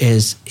warfare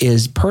is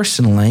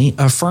personally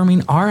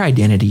affirming our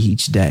identity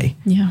each day.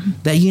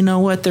 That, you know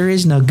what, there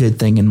is no good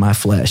thing in my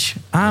flesh.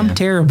 I'm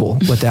terrible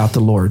without the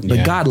Lord,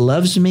 but God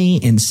loves me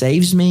and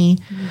saves me,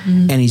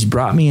 and he's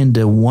brought me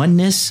into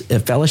oneness, a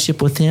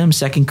fellowship with him.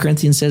 2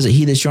 Corinthians says that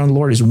he that's joined the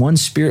Lord is one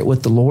spirit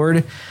with the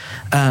Lord.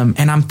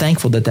 And I'm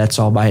thankful that that's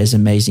all by his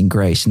amazing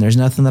grace. And there's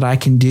nothing that I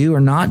can do or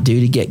not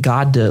do to get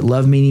God to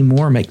love me any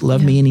more,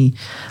 love me any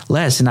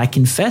less. And I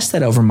confess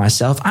that over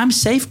myself. I'm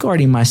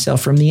safeguarding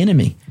myself from the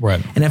enemy.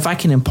 Right. And if I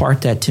can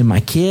impart that to my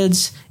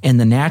kids and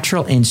the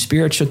natural and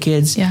spiritual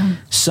kids,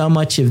 so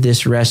much of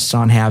this rests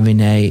on having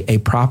a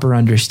proper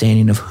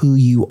understanding of who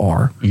you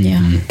are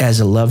as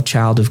a loved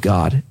child of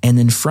God. And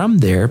then from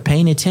there,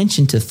 paying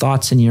attention to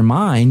thoughts in your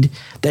mind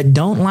that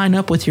don't line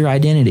up with your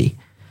identity.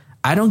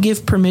 I don't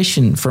give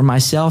permission for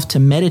myself to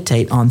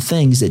meditate on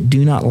things that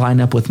do not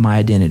line up with my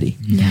identity.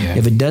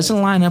 If it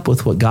doesn't line up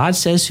with what God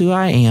says who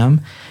I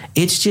am,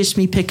 it's just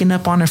me picking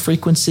up on a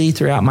frequency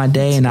throughout my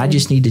day, and I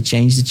just need to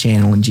change the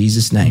channel in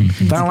Jesus' name.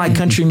 If I don't like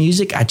country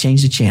music, I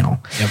change the channel.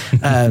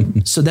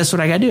 So that's what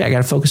I got to do. I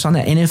got to focus on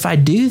that. And if I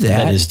do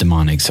that... That is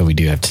demonic, so we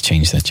do have to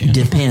change that channel.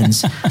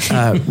 Depends.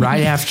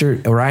 Right after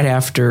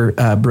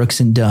Brooks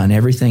and Dunn.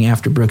 Everything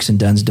after Brooks and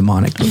Dunn's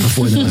demonic, but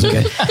before then was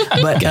okay.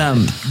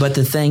 But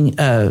the thing,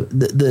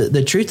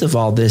 the truth of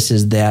all this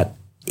is that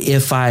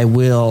if I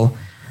will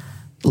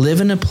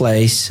live in a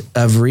place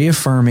of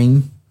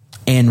reaffirming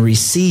and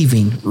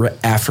receiving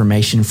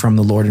affirmation from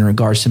the Lord in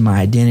regards to my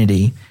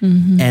identity,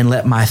 and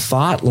let my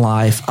thought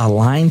life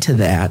align to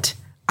that,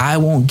 I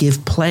won't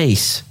give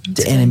place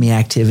to enemy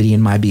activity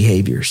in my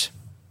behaviors.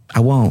 I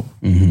won't.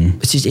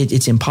 It's just,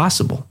 it's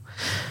impossible.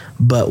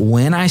 But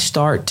when I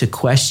start to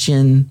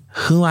question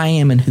who I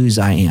am and whose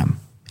I am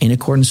in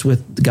accordance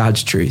with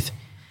God's truth,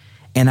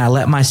 and I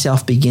let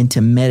myself begin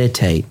to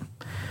meditate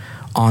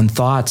on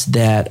thoughts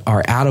that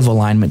are out of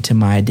alignment to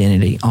my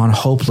identity, on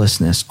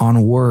hopelessness,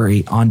 on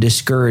worry, on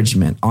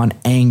discouragement, on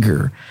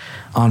anger,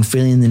 on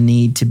feeling the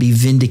need to be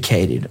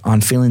vindicated,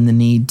 on feeling the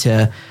need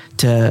to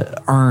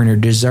earn or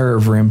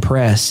deserve or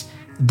impress,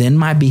 then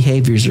my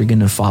behaviors are going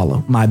to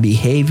follow. My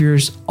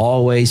behaviors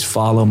always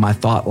follow my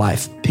thought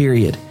life,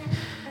 period.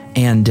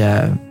 And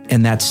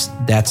that's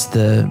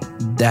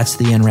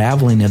the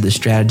unraveling of the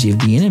strategy of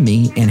the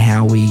enemy and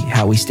how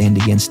we stand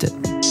against it.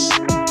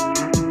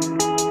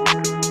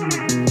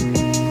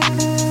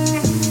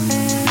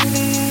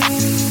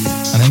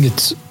 I think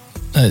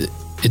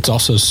it's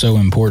also so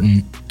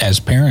important as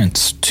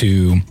parents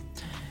to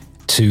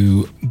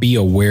be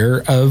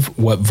aware of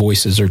what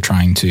voices are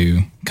trying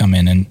to come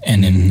in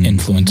and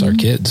influence our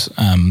kids,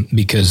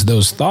 because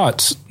those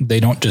thoughts, they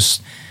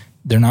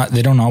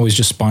don't always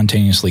just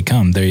spontaneously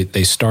come.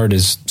 They start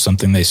as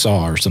something they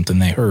saw or something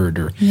they heard,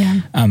 or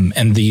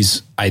and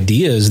these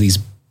ideas, these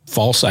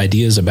false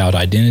ideas about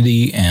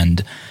identity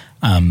and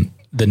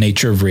the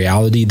nature of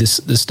reality. This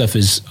stuff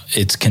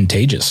it's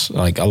contagious.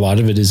 Like a lot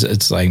of it is,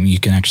 it's like you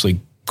can actually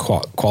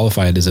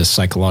qualify it as a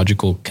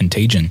psychological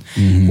contagion,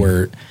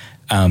 where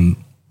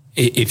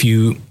if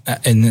you,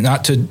 and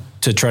not to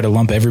try to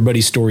lump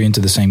everybody's story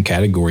into the same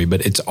category,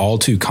 but it's all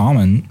too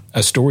common,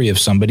 a story of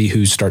somebody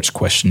who starts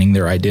questioning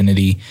their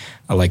identity,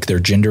 like their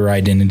gender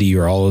identity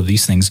or all of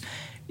these things.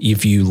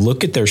 If you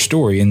look at their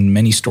story, and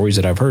many stories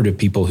that I've heard of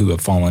people who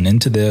have fallen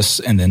into this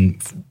and then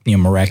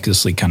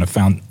miraculously kind of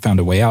found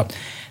a way out,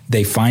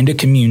 they find a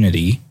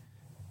community.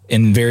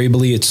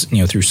 Invariably, it's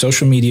through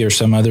social media or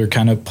some other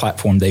kind of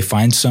platform. They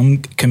find some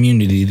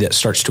community that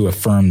starts to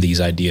affirm these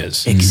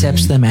ideas,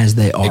 accepts them as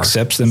they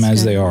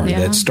are,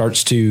 That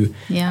starts to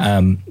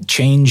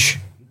change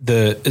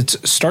it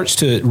starts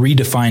to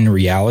redefine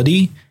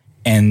reality,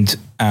 and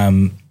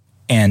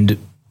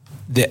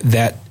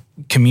that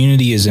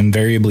community is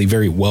invariably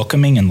very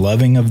welcoming and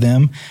loving of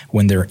them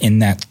when they're in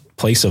that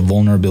place of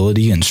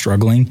vulnerability and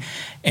struggling,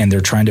 and they're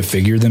trying to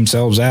figure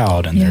themselves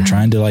out, and they're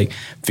trying to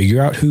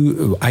figure out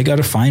who I got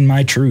to find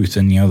my truth,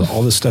 and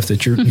all the stuff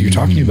that you're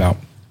talking about.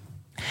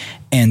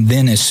 And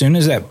then as soon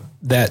as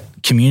that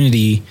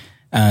community,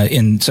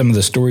 in some of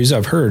the stories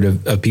I've heard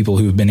of people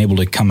who've been able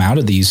to come out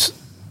of these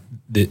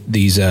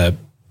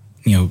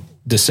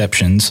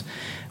deceptions,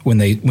 when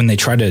they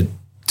try to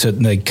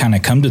they kind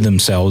of come to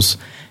themselves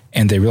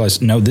and they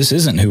realize, no, this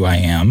isn't who I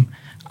am.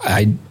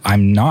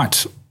 I'm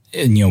not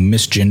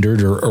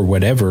misgendered or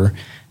whatever.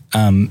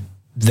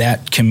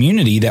 That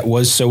community that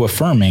was so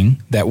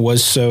affirming, that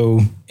was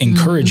so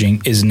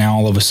encouraging, is now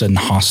all of a sudden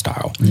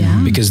hostile.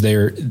 Because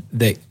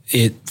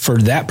for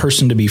that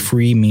person to be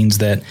free means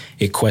that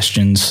it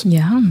questions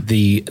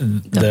the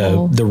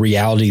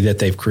reality that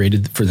they've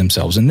created for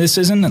themselves. And this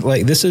isn't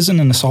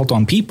an assault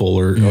on people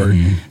or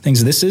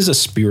things. This is a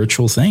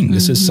spiritual thing.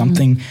 This is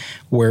something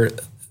where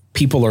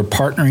people are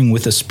partnering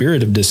with a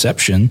spirit of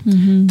deception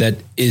that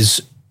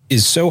is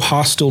so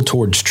hostile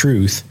towards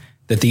truth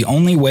that the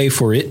only way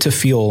for it to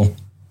feel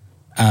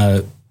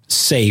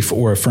safe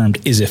or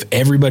affirmed is if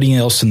everybody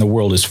else in the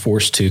world is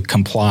forced to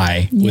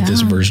comply with this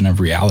version of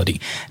reality.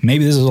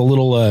 Maybe this is a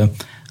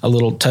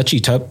little touchy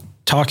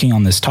talking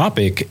on this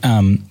topic,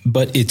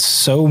 but it's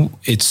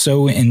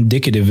so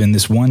indicative in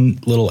this one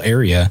little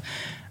area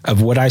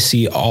of what I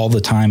see all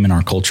the time in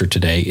our culture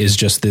today, is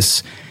just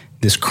this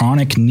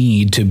chronic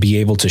need to be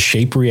able to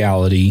shape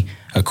reality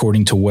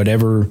according to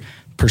whatever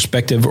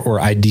perspective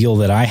or ideal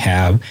that I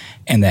have,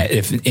 and that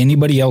if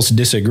anybody else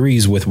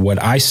disagrees with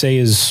what I say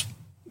is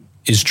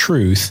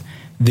truth,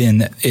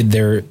 then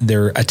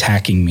they're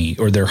attacking me,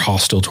 or they're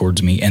hostile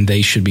towards me, and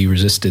they should be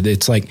resisted.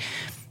 It's like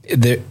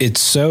it's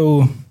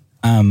so.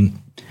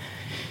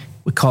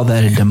 We call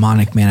that a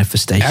demonic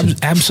manifestation.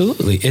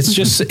 Absolutely, it's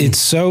just it's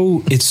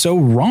so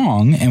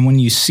wrong, and when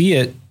you see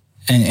it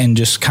and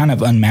just kind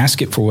of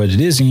unmask it for what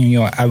it is, and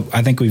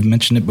I think we've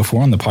mentioned it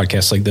before on the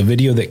podcast, like the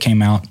video that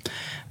came out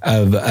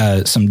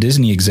of some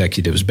Disney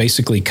executives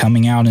basically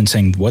coming out and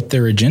saying what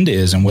their agenda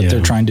is and what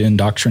they're trying to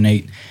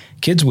indoctrinate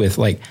kids with.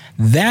 Like,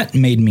 that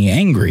made me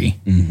angry,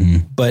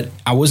 but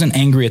I wasn't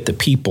angry at the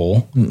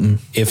people.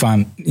 If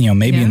I'm,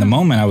 maybe in the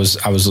moment I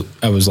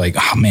was like,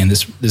 oh man,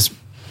 this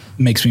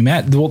makes me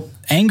mad. Well,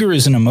 anger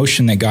is an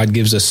emotion that God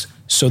gives us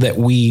so that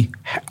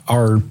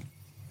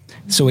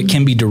so it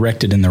can be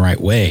directed in the right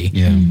way.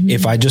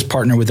 If I just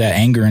partner with that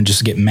anger and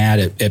just get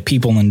mad at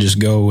people and just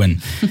go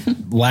and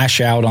lash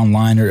out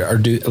online or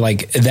do,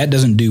 like, that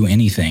doesn't do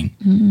anything.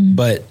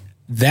 But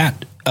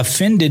that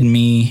offended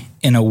me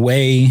in a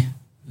way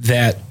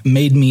that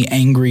made me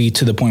angry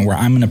to the point where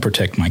I'm going to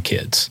protect my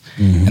kids.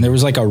 Mm-hmm. And there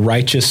was like a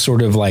righteous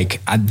sort of like,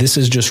 this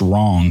is just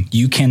wrong.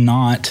 You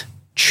cannot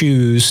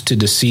choose to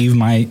deceive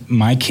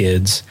my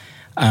kids.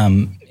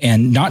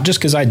 And not just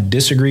because I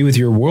disagree with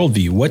your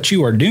worldview. What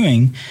you are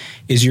doing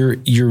is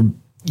you're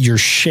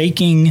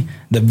shaking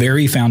the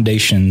very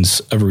foundations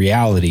of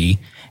reality,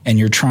 and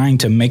you're trying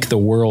to make the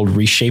world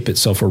reshape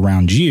itself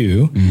around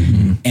you,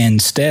 mm-hmm.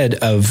 instead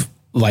of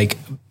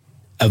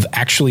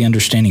actually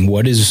understanding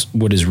what is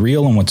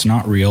real and what's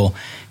not real,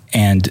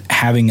 and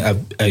having a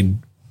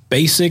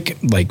basic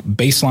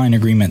baseline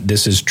agreement.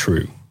 This is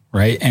true,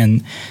 right?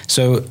 And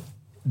so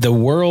the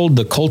world,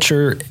 the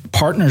culture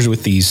partners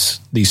with these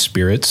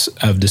spirits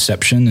of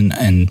deception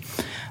and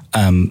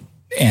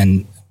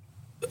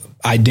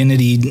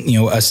identity,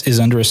 is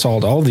under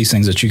assault, all of these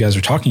things that you guys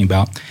are talking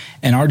about.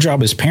 And our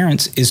job as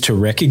parents is to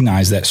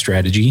recognize that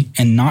strategy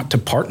and not to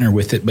partner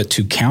with it, but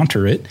to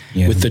counter it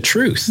with the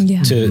truth,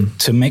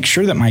 to make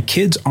sure that my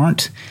kids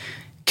aren't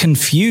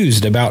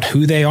confused about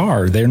who they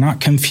are. They're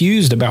not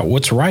confused about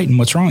what's right and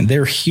what's wrong.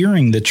 They're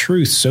hearing the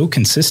truth so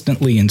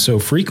consistently and so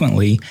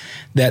frequently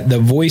that the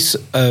voice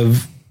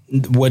of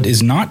what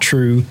is not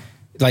true,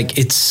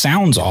 it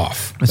sounds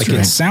off. That's right.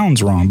 It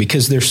sounds wrong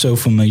because they're so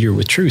familiar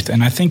with truth.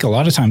 And I think a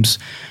lot of times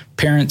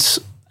parents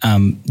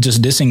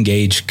just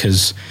disengage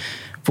because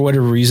for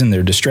whatever reason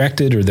they're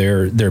distracted or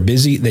they're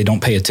busy. They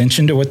don't pay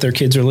attention to what their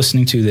kids are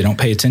listening to. They don't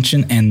pay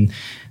attention. And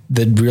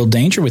the real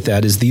danger with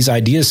that is these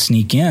ideas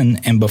sneak in,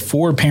 and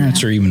before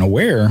parents are even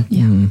aware,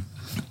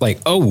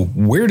 oh,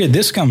 where did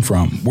this come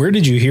from? Where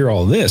did you hear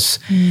all this?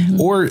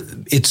 Mm-hmm. Or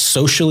it's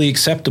socially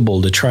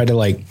acceptable to try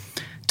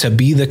to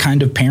be the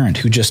kind of parent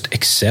who just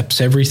accepts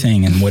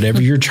everything, and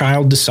whatever your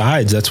child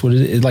decides, that's what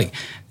it is.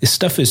 This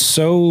stuff is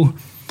so,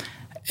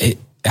 it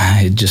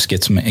just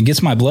gets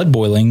my blood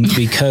boiling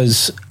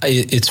because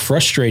it's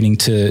frustrating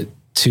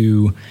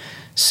to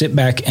sit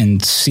back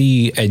and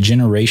see a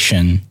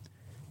generation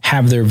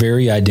have their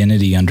very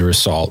identity under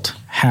assault,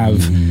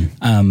 have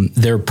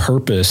their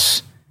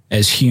purpose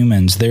as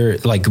humans, they're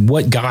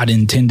what God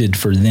intended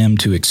for them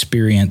to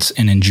experience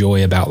and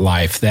enjoy about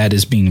life. That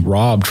is being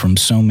robbed from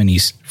so many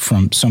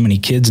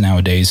kids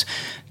nowadays,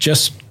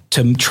 just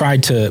to try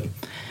to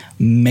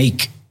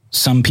make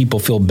some people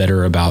feel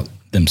better about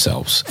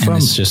themselves. And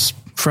it's just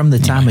from the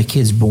time a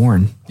kid's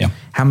born. Yeah.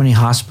 How many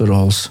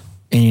hospitals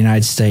in the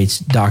United States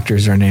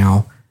doctors are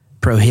now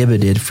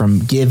prohibited from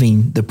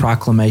giving the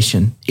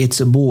proclamation, it's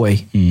a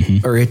boy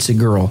or it's a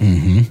girl.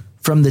 Mm-hmm.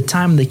 From the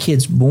time the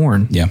kid's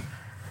born. Yeah.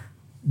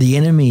 The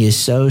enemy is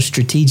so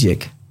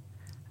strategic.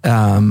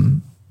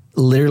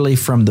 Literally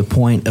from the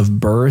point of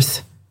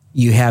birth,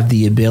 you have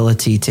the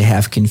ability to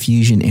have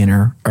confusion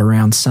enter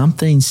around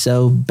something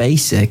so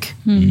basic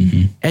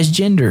as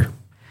gender.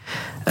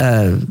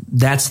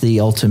 That's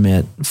the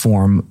ultimate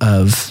form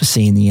of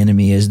seeing the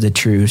enemy as the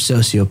true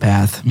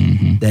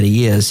sociopath that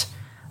he is.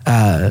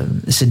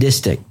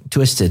 Sadistic,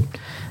 twisted,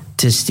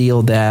 to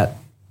steal that,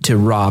 to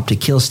rob, to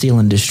kill, steal,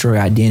 and destroy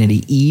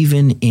identity,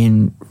 even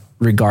in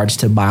regards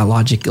to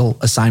biological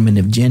assignment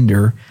of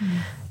gender,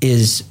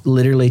 is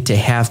literally to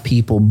have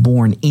people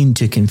born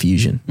into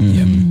confusion,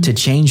 to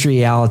change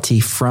reality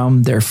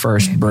from their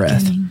first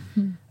breath.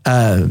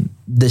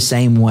 The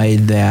same way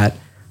that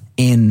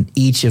in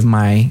each of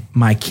my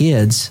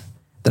kids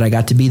that I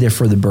got to be there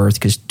for the birth,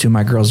 because two of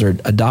my girls are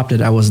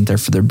adopted. I wasn't there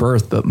for their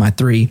birth, but my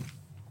three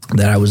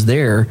that I was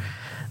there,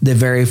 the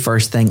very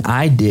first thing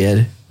I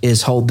did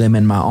is hold them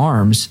in my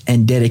arms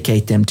and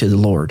dedicate them to the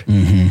Lord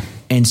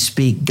and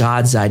speak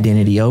God's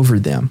identity over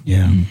them.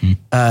 Yeah.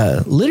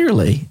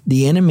 Literally,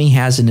 the enemy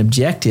has an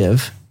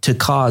objective to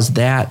cause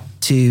that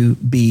to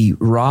be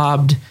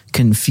robbed,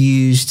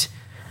 confused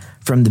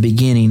from the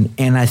beginning.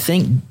 And I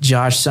think,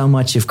 Josh, so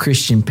much of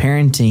Christian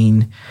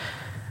parenting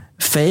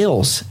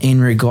fails in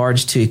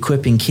regards to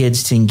equipping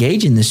kids to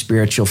engage in the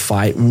spiritual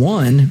fight.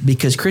 One,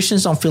 because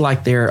Christians don't feel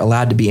like they're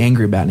allowed to be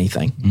angry about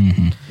anything,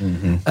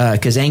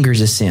 because anger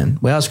is a sin.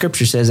 Well,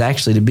 Scripture says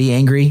actually to be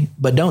angry,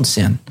 but don't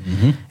sin.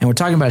 And we're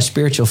talking about a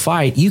spiritual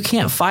fight. You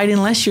can't fight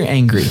unless you're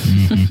angry.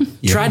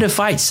 Try to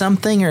fight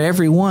something or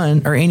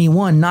everyone or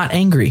anyone not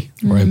angry.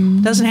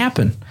 Doesn't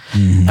happen.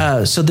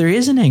 So there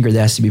is an anger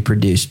that has to be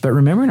produced. But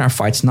remember, in our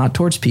fights, not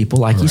towards people,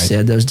 like you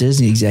said, those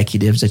Disney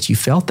executives that you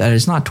felt that,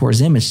 it's not towards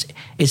them. It's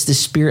the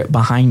spirit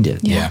behind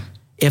it. Yeah.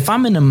 If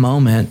I'm in a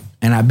moment,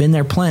 and I've been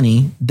there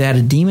plenty, that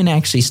a demon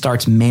actually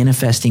starts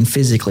manifesting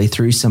physically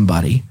through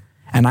somebody,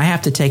 and I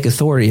have to take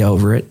authority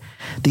over it,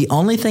 the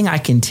only thing I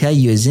can tell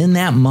you is in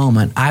that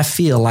moment, I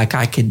feel like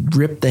I could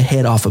rip the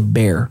head off a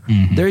bear.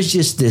 There's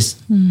just this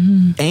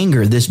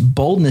anger, this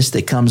boldness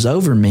that comes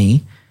over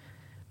me,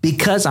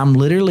 because I'm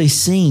literally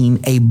seeing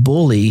a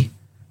bully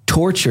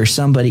torture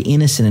somebody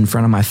innocent in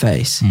front of my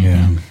face.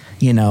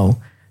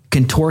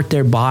 Contort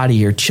their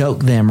body or choke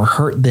them or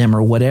hurt them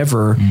or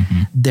whatever.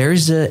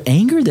 There's an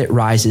anger that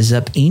rises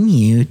up in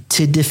you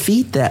to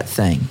defeat that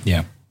thing,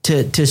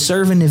 to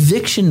serve an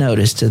eviction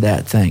notice to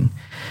that thing.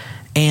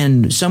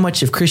 And so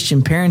much of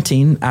Christian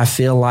parenting, I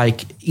feel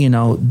like,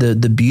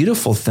 the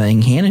beautiful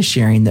thing, Hannah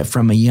sharing that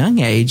from a young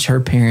age, her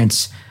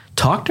parents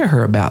talk to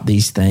her about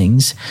these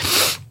things,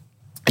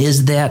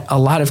 is that a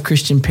lot of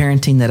Christian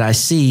parenting that I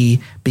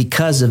see,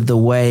 because of the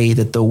way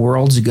that the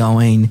world's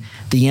going,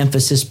 the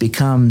emphasis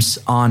becomes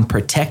on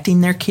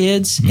protecting their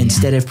kids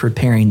instead of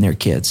preparing their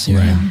kids.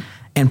 Right.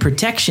 And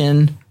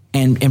protection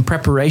and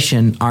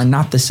preparation are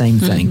not the same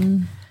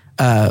thing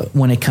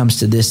when it comes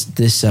to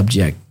this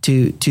subject.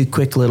 Two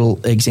quick little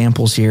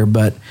examples here,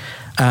 but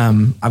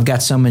I've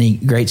got so many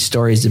great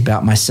stories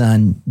about my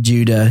son,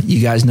 Judah.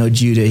 You guys know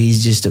Judah.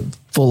 He's just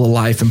full of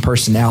life and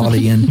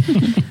personality. And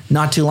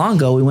not too long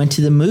ago, we went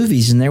to the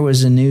movies, and there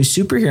was a new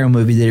superhero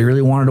movie that he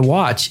really wanted to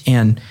watch.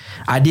 And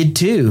I did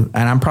too.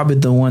 And I'm probably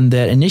the one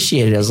that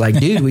initiated it. I was like,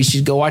 dude, we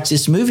should go watch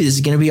this movie. This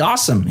is going to be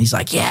awesome. He's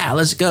like, yeah,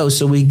 let's go.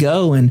 So we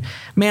go, and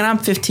man, I'm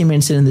 15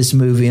 minutes into this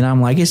movie, and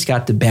I'm like, it's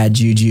got the bad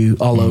juju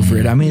all over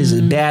it. I mean, it's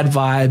bad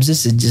vibes.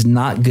 This is just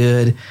not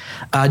good.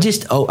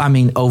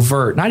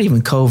 Overt, not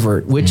even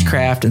covert,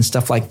 witchcraft and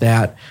stuff like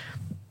that.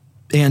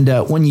 And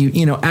when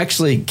you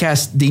actually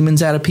cast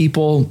demons out of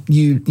people,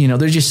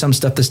 there's just some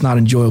stuff that's not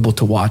enjoyable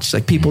to watch.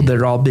 Like people that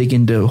are all big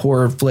into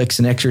horror flicks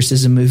and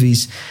exorcism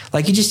movies,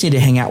 like you just need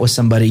to hang out with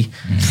somebody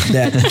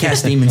that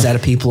casts demons out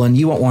of people, and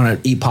you won't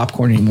want to eat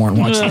popcorn anymore and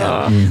watch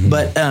that.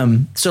 But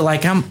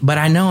but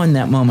I know in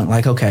that moment,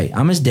 like, okay,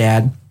 I'm his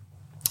dad,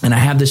 and I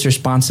have this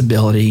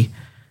responsibility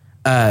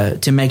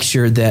to make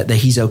sure that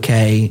he's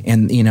okay,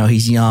 and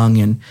he's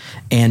young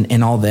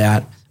and all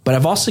that. But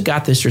I've also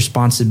got this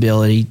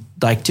responsibility,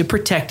 like, to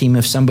protect him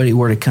if somebody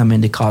were to come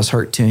in to cause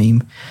hurt to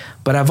him.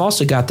 But I've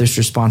also got this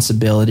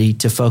responsibility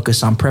to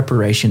focus on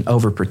preparation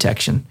over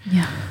protection.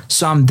 Yeah.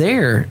 So I'm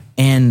there,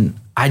 and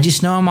I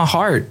just know in my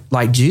heart,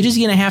 like, Judah's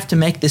going to have to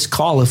make this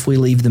call if we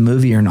leave the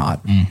movie or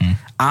not.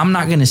 I'm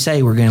not going to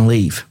say we're going to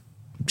leave.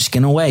 I'm just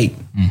going to wait.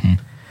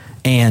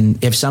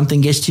 And if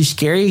something gets too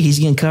scary, he's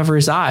going to cover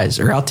his eyes,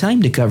 or I'll tell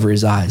him to cover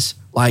his eyes.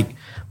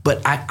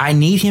 But I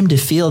need him to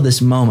feel this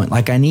moment.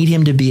 Like, I need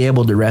him to be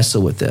able to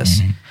wrestle with this.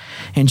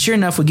 And sure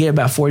enough, we get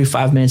about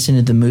 45 minutes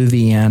into the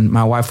movie, and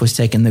my wife was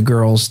taking the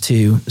girls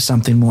to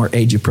something more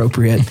age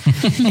appropriate.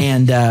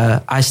 And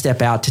I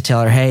step out to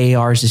tell her, hey,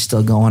 ours is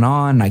still going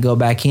on. And I go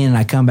back in, and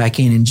I come back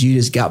in, and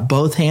Judah's got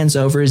both hands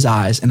over his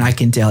eyes, and I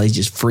can tell he's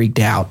just freaked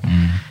out.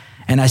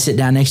 And I sit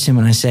down next to him,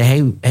 and I say,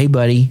 hey,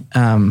 buddy,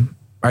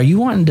 Are you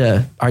wanting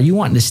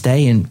to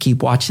stay and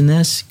keep watching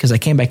this? Because I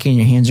came back in,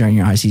 your hands are on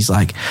your eyes. He's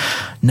like,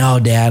 no,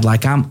 Dad.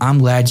 Like, I'm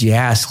glad you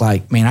asked.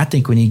 Like, man, I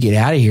think we need to get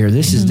out of here.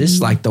 This is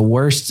like the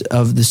worst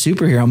of the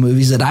superhero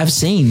movies that I've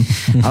seen.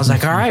 I was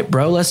like, all right,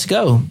 bro, let's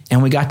go.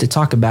 And we got to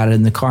talk about it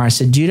in the car. I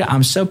said, Judah,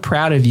 I'm so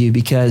proud of you,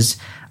 because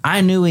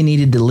I knew we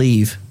needed to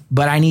leave,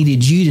 but I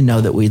needed you to know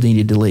that we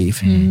needed to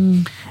leave.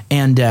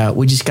 And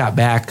we just got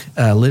back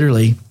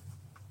literally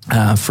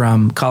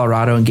from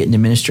Colorado and getting to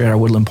minister at our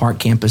Woodland Park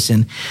campus.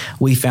 And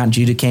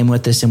Judah came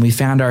with us, and we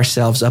found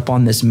ourselves up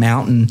on this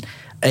mountain,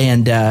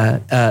 and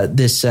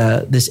this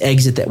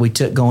exit that we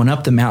took going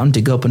up the mountain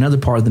to go up another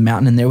part of the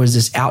mountain. And there was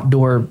this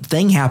outdoor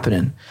thing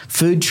happening,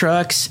 food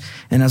trucks.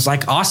 And I was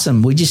like,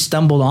 awesome. We just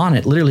stumbled on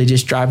it, literally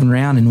just driving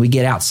around, and we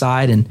get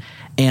outside,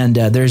 and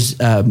there's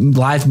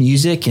live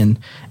music, and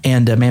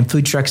man,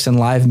 food trucks and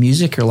live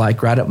music are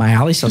like right up my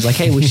alley. So I was like,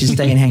 hey, we should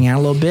stay and hang out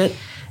a little bit.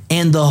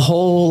 And the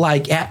whole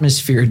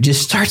atmosphere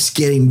just starts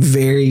getting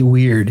very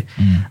weird,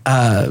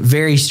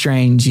 very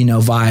strange,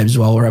 vibes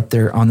while we're up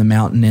there on the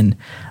mountain. And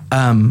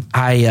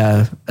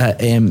I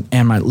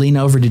lean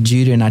over to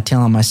Judah, and I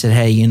tell him, I said,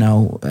 hey,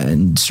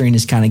 and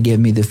Serena's kind of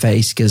giving me the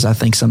face, because I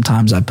think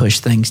sometimes I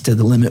push things to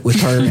the limit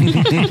with her.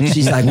 And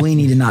she's like, we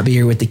need to not be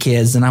here with the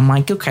kids. And I'm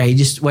like, okay,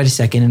 just wait a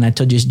second. And I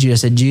told Judah, I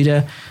said,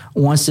 Judah,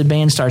 once the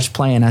band starts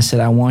playing, I said,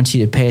 I want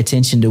you to pay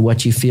attention to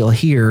what you feel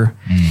here.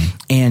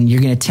 And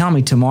you're going to tell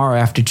me tomorrow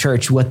after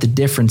church what the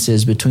difference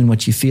is between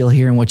what you feel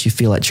here and what you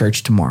feel at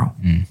church tomorrow.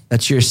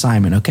 That's your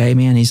assignment. Okay,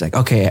 man? He's like,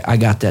 okay, I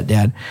got that,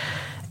 Dad.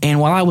 And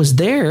while I was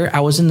there,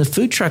 I was in the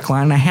food truck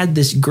line, and I had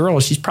this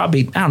girl, she's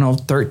probably,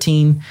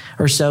 13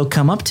 or so,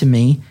 come up to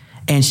me,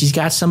 and she's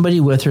got somebody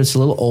with her. It's a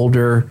little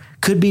older,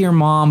 could be her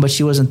mom, but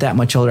she wasn't that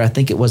much older. I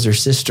think it was her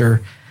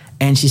sister.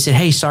 And she said,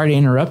 hey, sorry to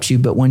interrupt you,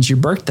 but when's your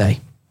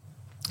birthday?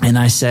 And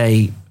I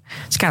say,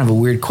 it's kind of a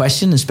weird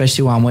question,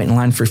 especially while I'm waiting in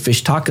line for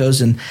fish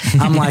tacos. And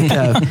I'm like,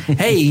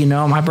 hey,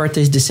 my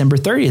birthday's December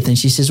 30th. And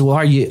she says, well,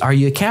 are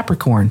you a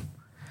Capricorn?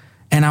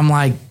 And I'm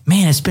like,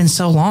 man, it's been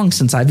so long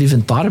since I've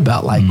even thought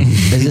about,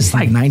 is this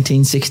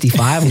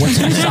 1965? What's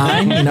your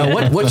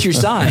sign? What's your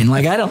sign?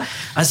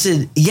 I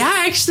said, yeah,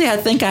 actually, I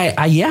think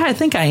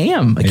I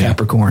am a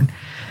Capricorn.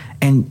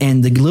 And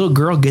the little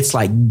girl gets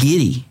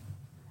giddy,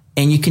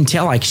 and you can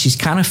tell she's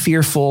kind of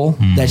fearful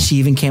that she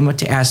even came up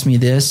to ask me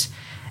this.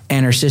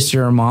 And her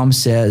sister or mom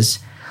says,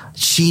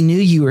 she knew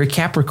you were a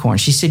Capricorn.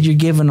 She said, you're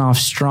giving off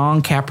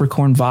strong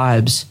Capricorn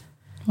vibes.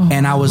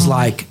 And I was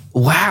like,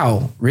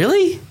 wow,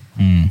 really?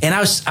 And I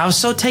was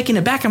so taken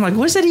aback. I'm like,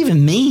 what does that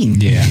even mean?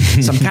 Yeah.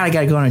 So I'm kind of got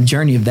to go on a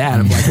journey of that,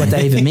 of what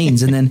that even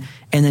means. And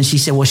then she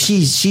said, well,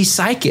 she's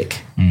psychic.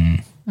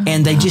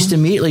 And they just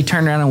immediately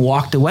turned around and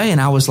walked away.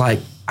 And I was like,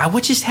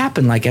 what just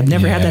happened? Like, I've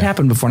never had that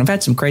happen before. And I've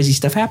had some crazy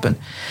stuff happen.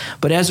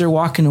 But as they're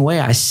walking away,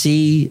 I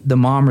see the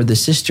mom or the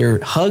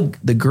sister hug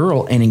the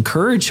girl and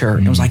encourage her.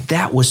 And it was like,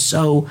 that was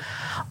so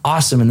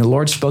awesome. And the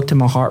Lord spoke to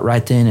my heart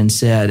right then and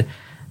said,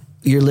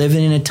 you're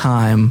living in a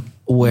time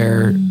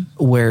where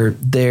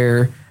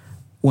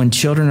when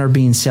children are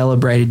being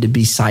celebrated to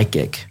be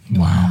psychic.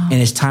 Wow.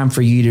 And it's time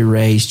for you to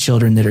raise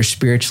children that are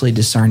spiritually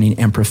discerning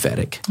and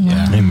prophetic.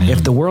 Yeah. Amen.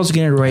 If the world's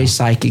going to raise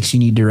psychics, you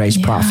need to raise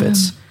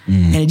prophets.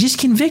 And it just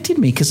convicted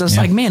me because I was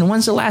like, man,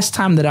 when's the last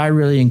time that I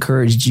really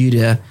encouraged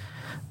you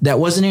that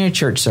wasn't in a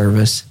church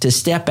service, to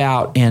step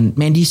out and,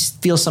 man, do you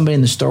feel somebody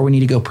in the store we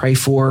need to go pray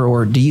for?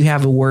 Or do you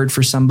have a word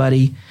for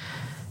somebody?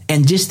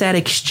 And just that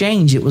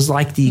exchange, it was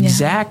like the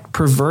exact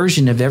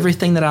perversion of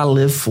everything that I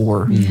live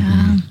for,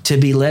 to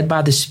be led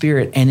by the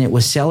Spirit. And it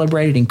was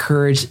celebrated,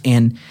 encouraged,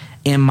 and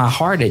in my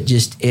heart,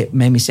 it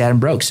made me sad and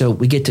broke. So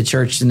we get to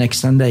church the next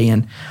Sunday,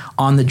 and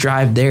on the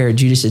drive there,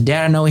 Judah said,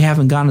 Dad, I know we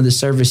haven't gone to the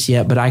service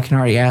yet, but I can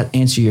already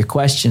answer your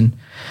question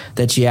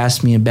that you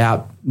asked me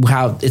about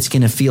how it's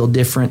going to feel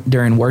different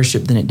during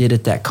worship than it did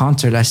at that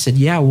concert. I said,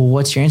 yeah, well,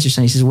 what's your answer?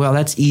 And he says, well,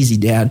 that's easy,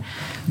 Dad.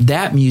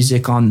 That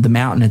music on the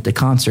mountain at the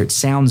concert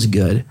sounds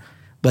good,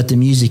 but the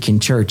music in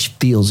church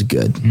feels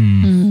good.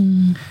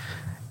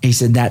 He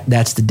said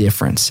that's the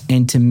difference.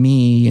 And to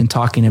me, in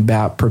talking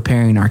about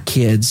preparing our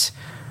kids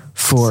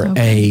for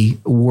a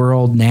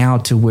world now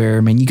to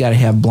where, man, you got to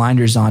have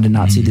blinders on to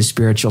not see the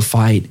spiritual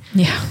fight.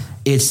 Yeah.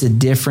 It's the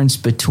difference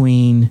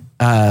between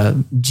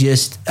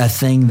just a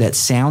thing that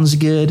sounds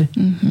good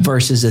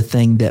versus a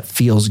thing that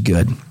feels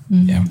good.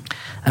 Yeah.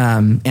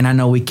 And I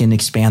know we can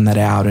expand that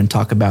out and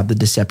talk about the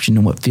deception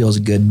and what feels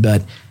good,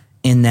 but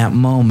in that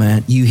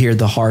moment, you hear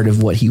the heart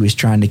of what he was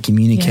trying to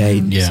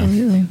communicate. Yeah,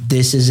 absolutely.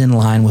 This is in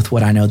line with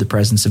what I know the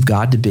presence of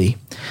God to be.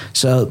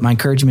 So my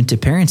encouragement to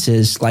parents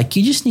is, like,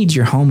 you just need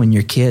your home and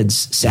your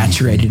kids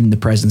saturated in the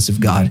presence of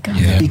God.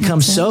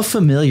 Become so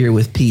familiar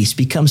with peace.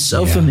 Become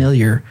so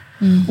familiar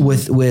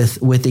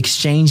with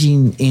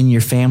exchanging in your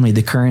family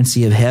the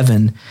currency of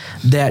heaven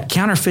that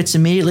counterfeit's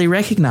immediately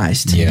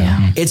recognized.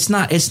 It's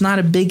not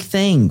a big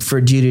thing for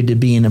Judah to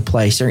be in a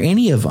place, or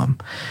any of them.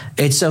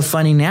 It's so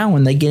funny now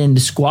when they get into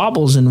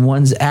squabbles and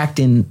one's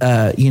acting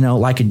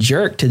like a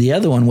jerk to the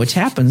other one, which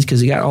happens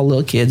because you got all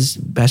little kids.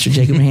 Pastor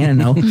Jacob and Hannah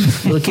know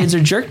little kids are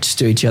jerks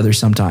to each other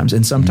sometimes,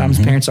 and sometimes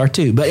parents are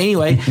too. But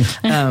anyway,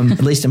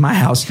 at least in my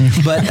house.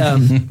 But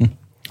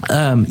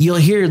you'll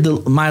hear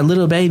my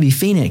little baby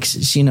Phoenix,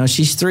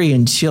 she's 3,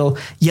 and she'll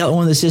yell at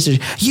one of the sisters,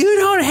 you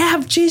don't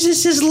have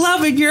Jesus'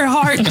 love in your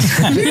heart.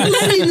 You're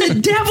letting the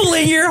devil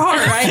in your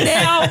heart right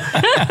now.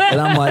 And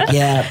I'm like,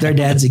 yeah, their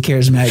dad's a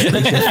charismatic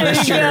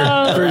preacher,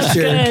 for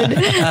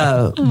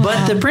sure.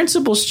 But the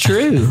principle's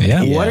true.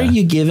 What are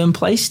you giving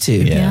place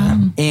to?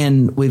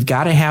 And we've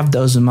got to have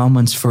those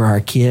moments for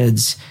our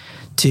kids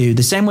the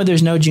same way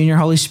there's no junior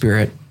Holy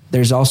Spirit,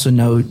 there's also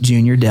no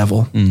junior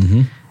devil.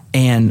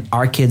 And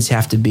our kids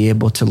have to be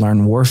able to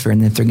learn warfare.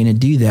 And if they're going to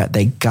do that,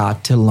 they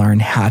got to learn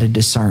how to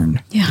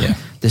discern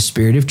the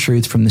spirit of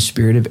truth from the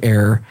spirit of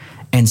error.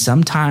 And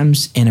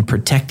sometimes in a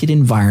protected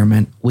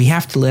environment, we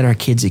have to let our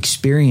kids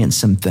experience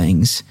some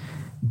things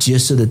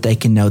just so that they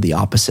can know the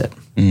opposite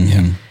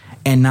and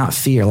not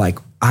fear. Like,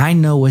 I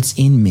know what's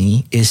in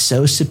me is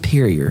so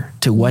superior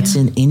to what's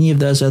in any of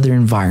those other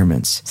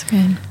environments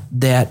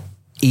that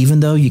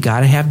even though you got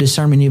to have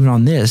discernment even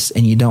on this,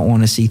 and you don't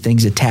want to see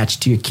things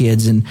attached to your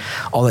kids and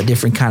all that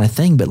different kind of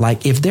thing. But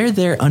like, if they're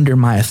there under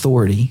my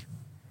authority,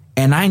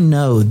 and I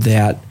know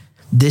that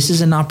this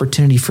is an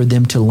opportunity for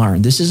them to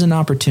learn, this is an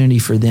opportunity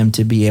for them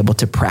to be able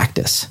to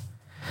practice.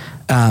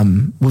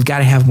 We've got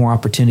to have more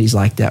opportunities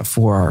like that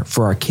for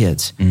our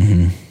kids.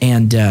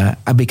 And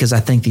because I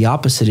think the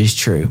opposite is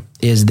true,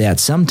 is that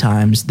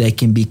sometimes they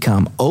can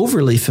become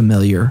overly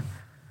familiar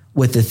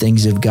with the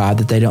things of God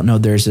that they don't know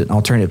there's an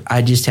alternative.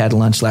 I just had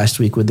lunch last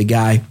week with the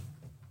guy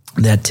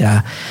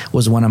that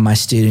was one of my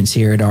students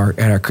here at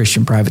our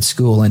Christian private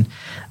school, and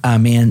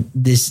man,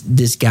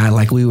 this guy,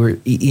 like, we were,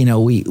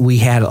 we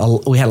had a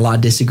lot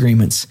of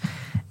disagreements,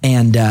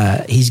 and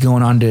he's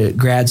going on to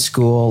grad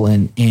school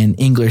in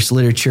English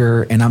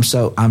literature, and I'm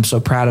so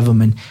proud of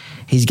him, and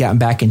he's gotten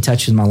back in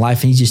touch with my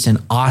life, and he's just an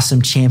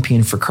awesome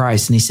champion for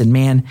Christ. And he said,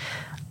 man,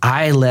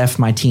 I left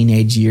my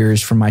teenage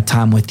years from my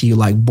time with you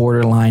like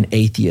borderline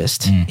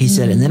atheist. He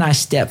said, and then I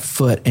stepped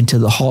foot into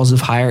the halls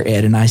of higher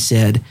ed, and I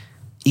said,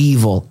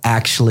 evil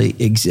actually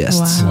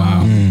exists.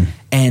 Wow.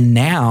 And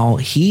now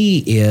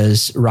he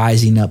is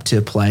rising up to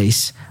a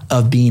place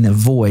of being a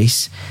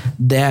voice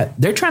that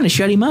they're trying to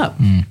shut him up.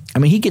 I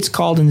mean, he gets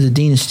called into the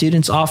dean of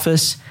students'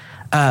 office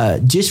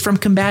just from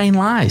combating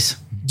lies,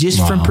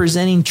 just from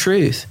presenting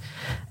truth.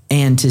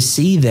 And to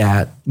see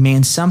that,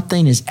 man,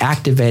 something is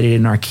activated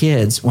in our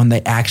kids when they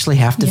actually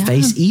have to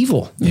face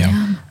evil.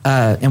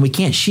 And we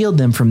can't shield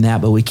them from that,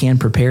 but we can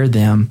prepare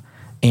them.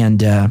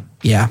 And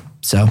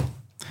so.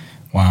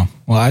 Wow.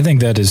 Well, I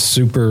think that is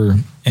super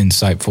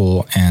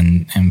insightful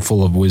and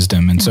full of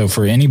wisdom. And so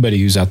for anybody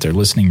who's out there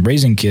listening,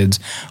 raising kids,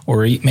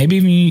 or maybe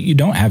even you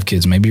don't have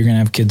kids, maybe you're going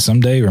to have kids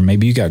someday, or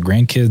maybe you got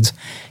grandkids,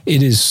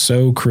 it is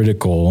so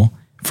critical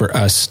for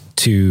us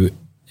to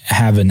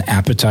have an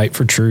appetite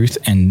for truth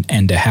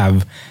and to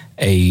have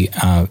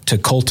to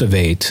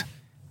cultivate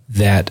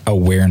that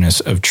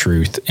awareness of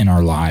truth in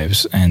our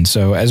lives. And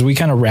so as we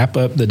kind of wrap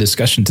up the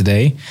discussion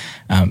today,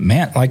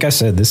 man, like I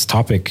said, this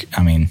topic,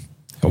 I mean,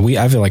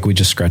 I feel like we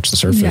just scratched the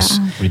surface.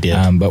 Yeah. We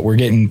did. But we're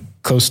getting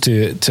close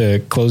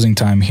to closing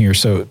time here.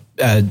 So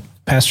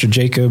Pastor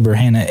Jacob or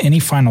Hannah, any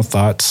final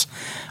thoughts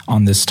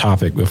on this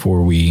topic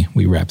before we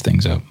wrap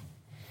things up?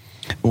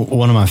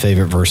 One of my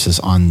favorite verses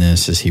on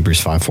this is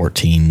Hebrews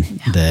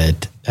 5:14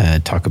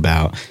 that talk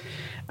about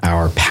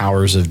our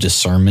powers of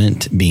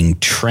discernment being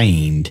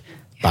trained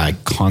by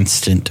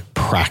constant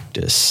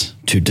practice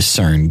to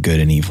discern good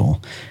and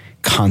evil.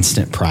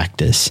 Constant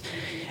practice.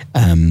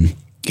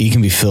 You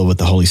can be filled with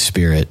the Holy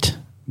Spirit,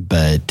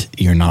 but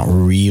you're not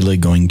really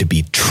going to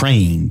be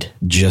trained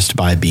just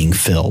by being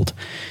filled.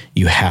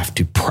 You have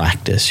to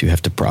practice. You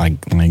have to,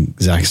 like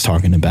Zach's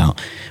talking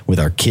about with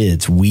our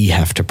kids, we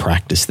have to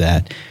practice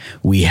that.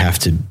 We have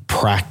to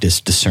practice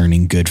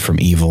discerning good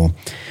from evil,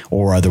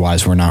 or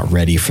otherwise we're not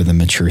ready for the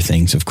mature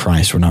things of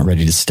Christ. We're not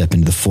ready to step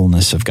into the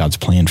fullness of God's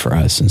plan for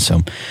us. And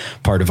so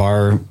part of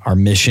our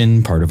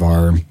mission, part of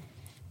our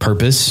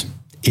purpose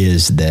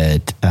is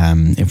that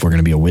if we're going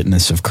to be a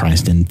witness of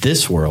Christ in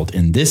this world,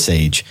 in this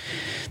age,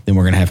 then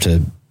we're going to have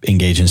to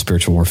engage in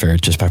spiritual warfare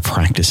just by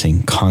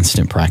practicing,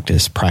 constant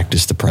practice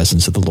the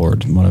presence of the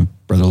Lord. One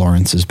of Brother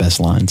Lawrence's best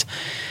lines,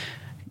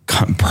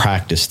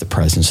 practice the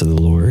presence of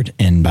the Lord.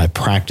 And by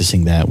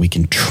practicing that, we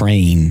can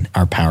train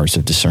our powers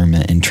of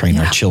discernment and train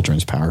our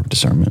children's power of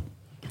discernment.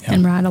 Yeah.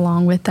 And right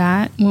along with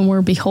that, when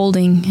we're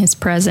beholding his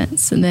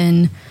presence, and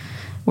then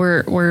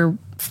we're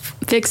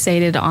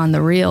fixated on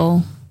the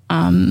real,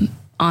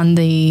 on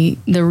the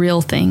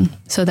real thing,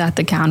 so that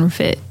the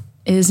counterfeit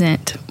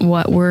isn't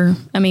what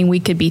we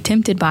could be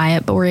tempted by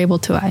it, but we're able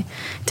to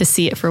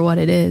see it for what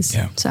it is.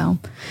 Yeah. So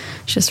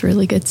it's just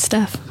really good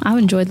stuff. I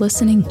enjoyed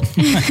listening.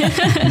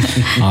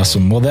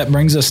 Awesome. Well, that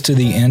brings us to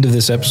the end of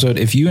this episode.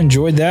 If you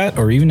enjoyed that,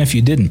 or even if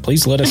you didn't,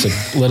 please let us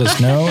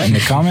know in the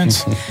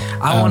comments.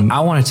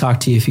 I want to talk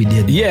to you if you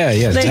did.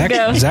 Yeah.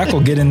 Zach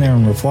will get in there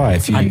and reply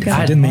if you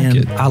didn't like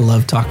it. I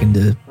love talking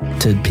to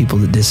people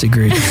that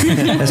disagree.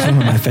 That's one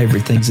of my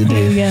favorite things to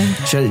do.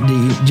 Should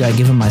I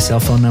give them my cell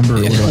phone number?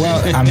 Or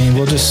well, I mean,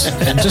 we'll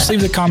just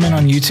leave the comment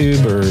on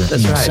YouTube, or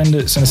send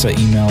us an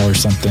email or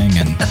something,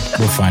 and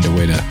we'll find a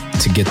way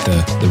to get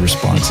the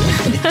response in.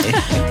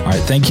 All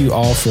right. Thank you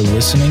all for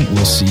listening.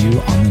 We'll see you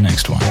on the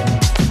next one.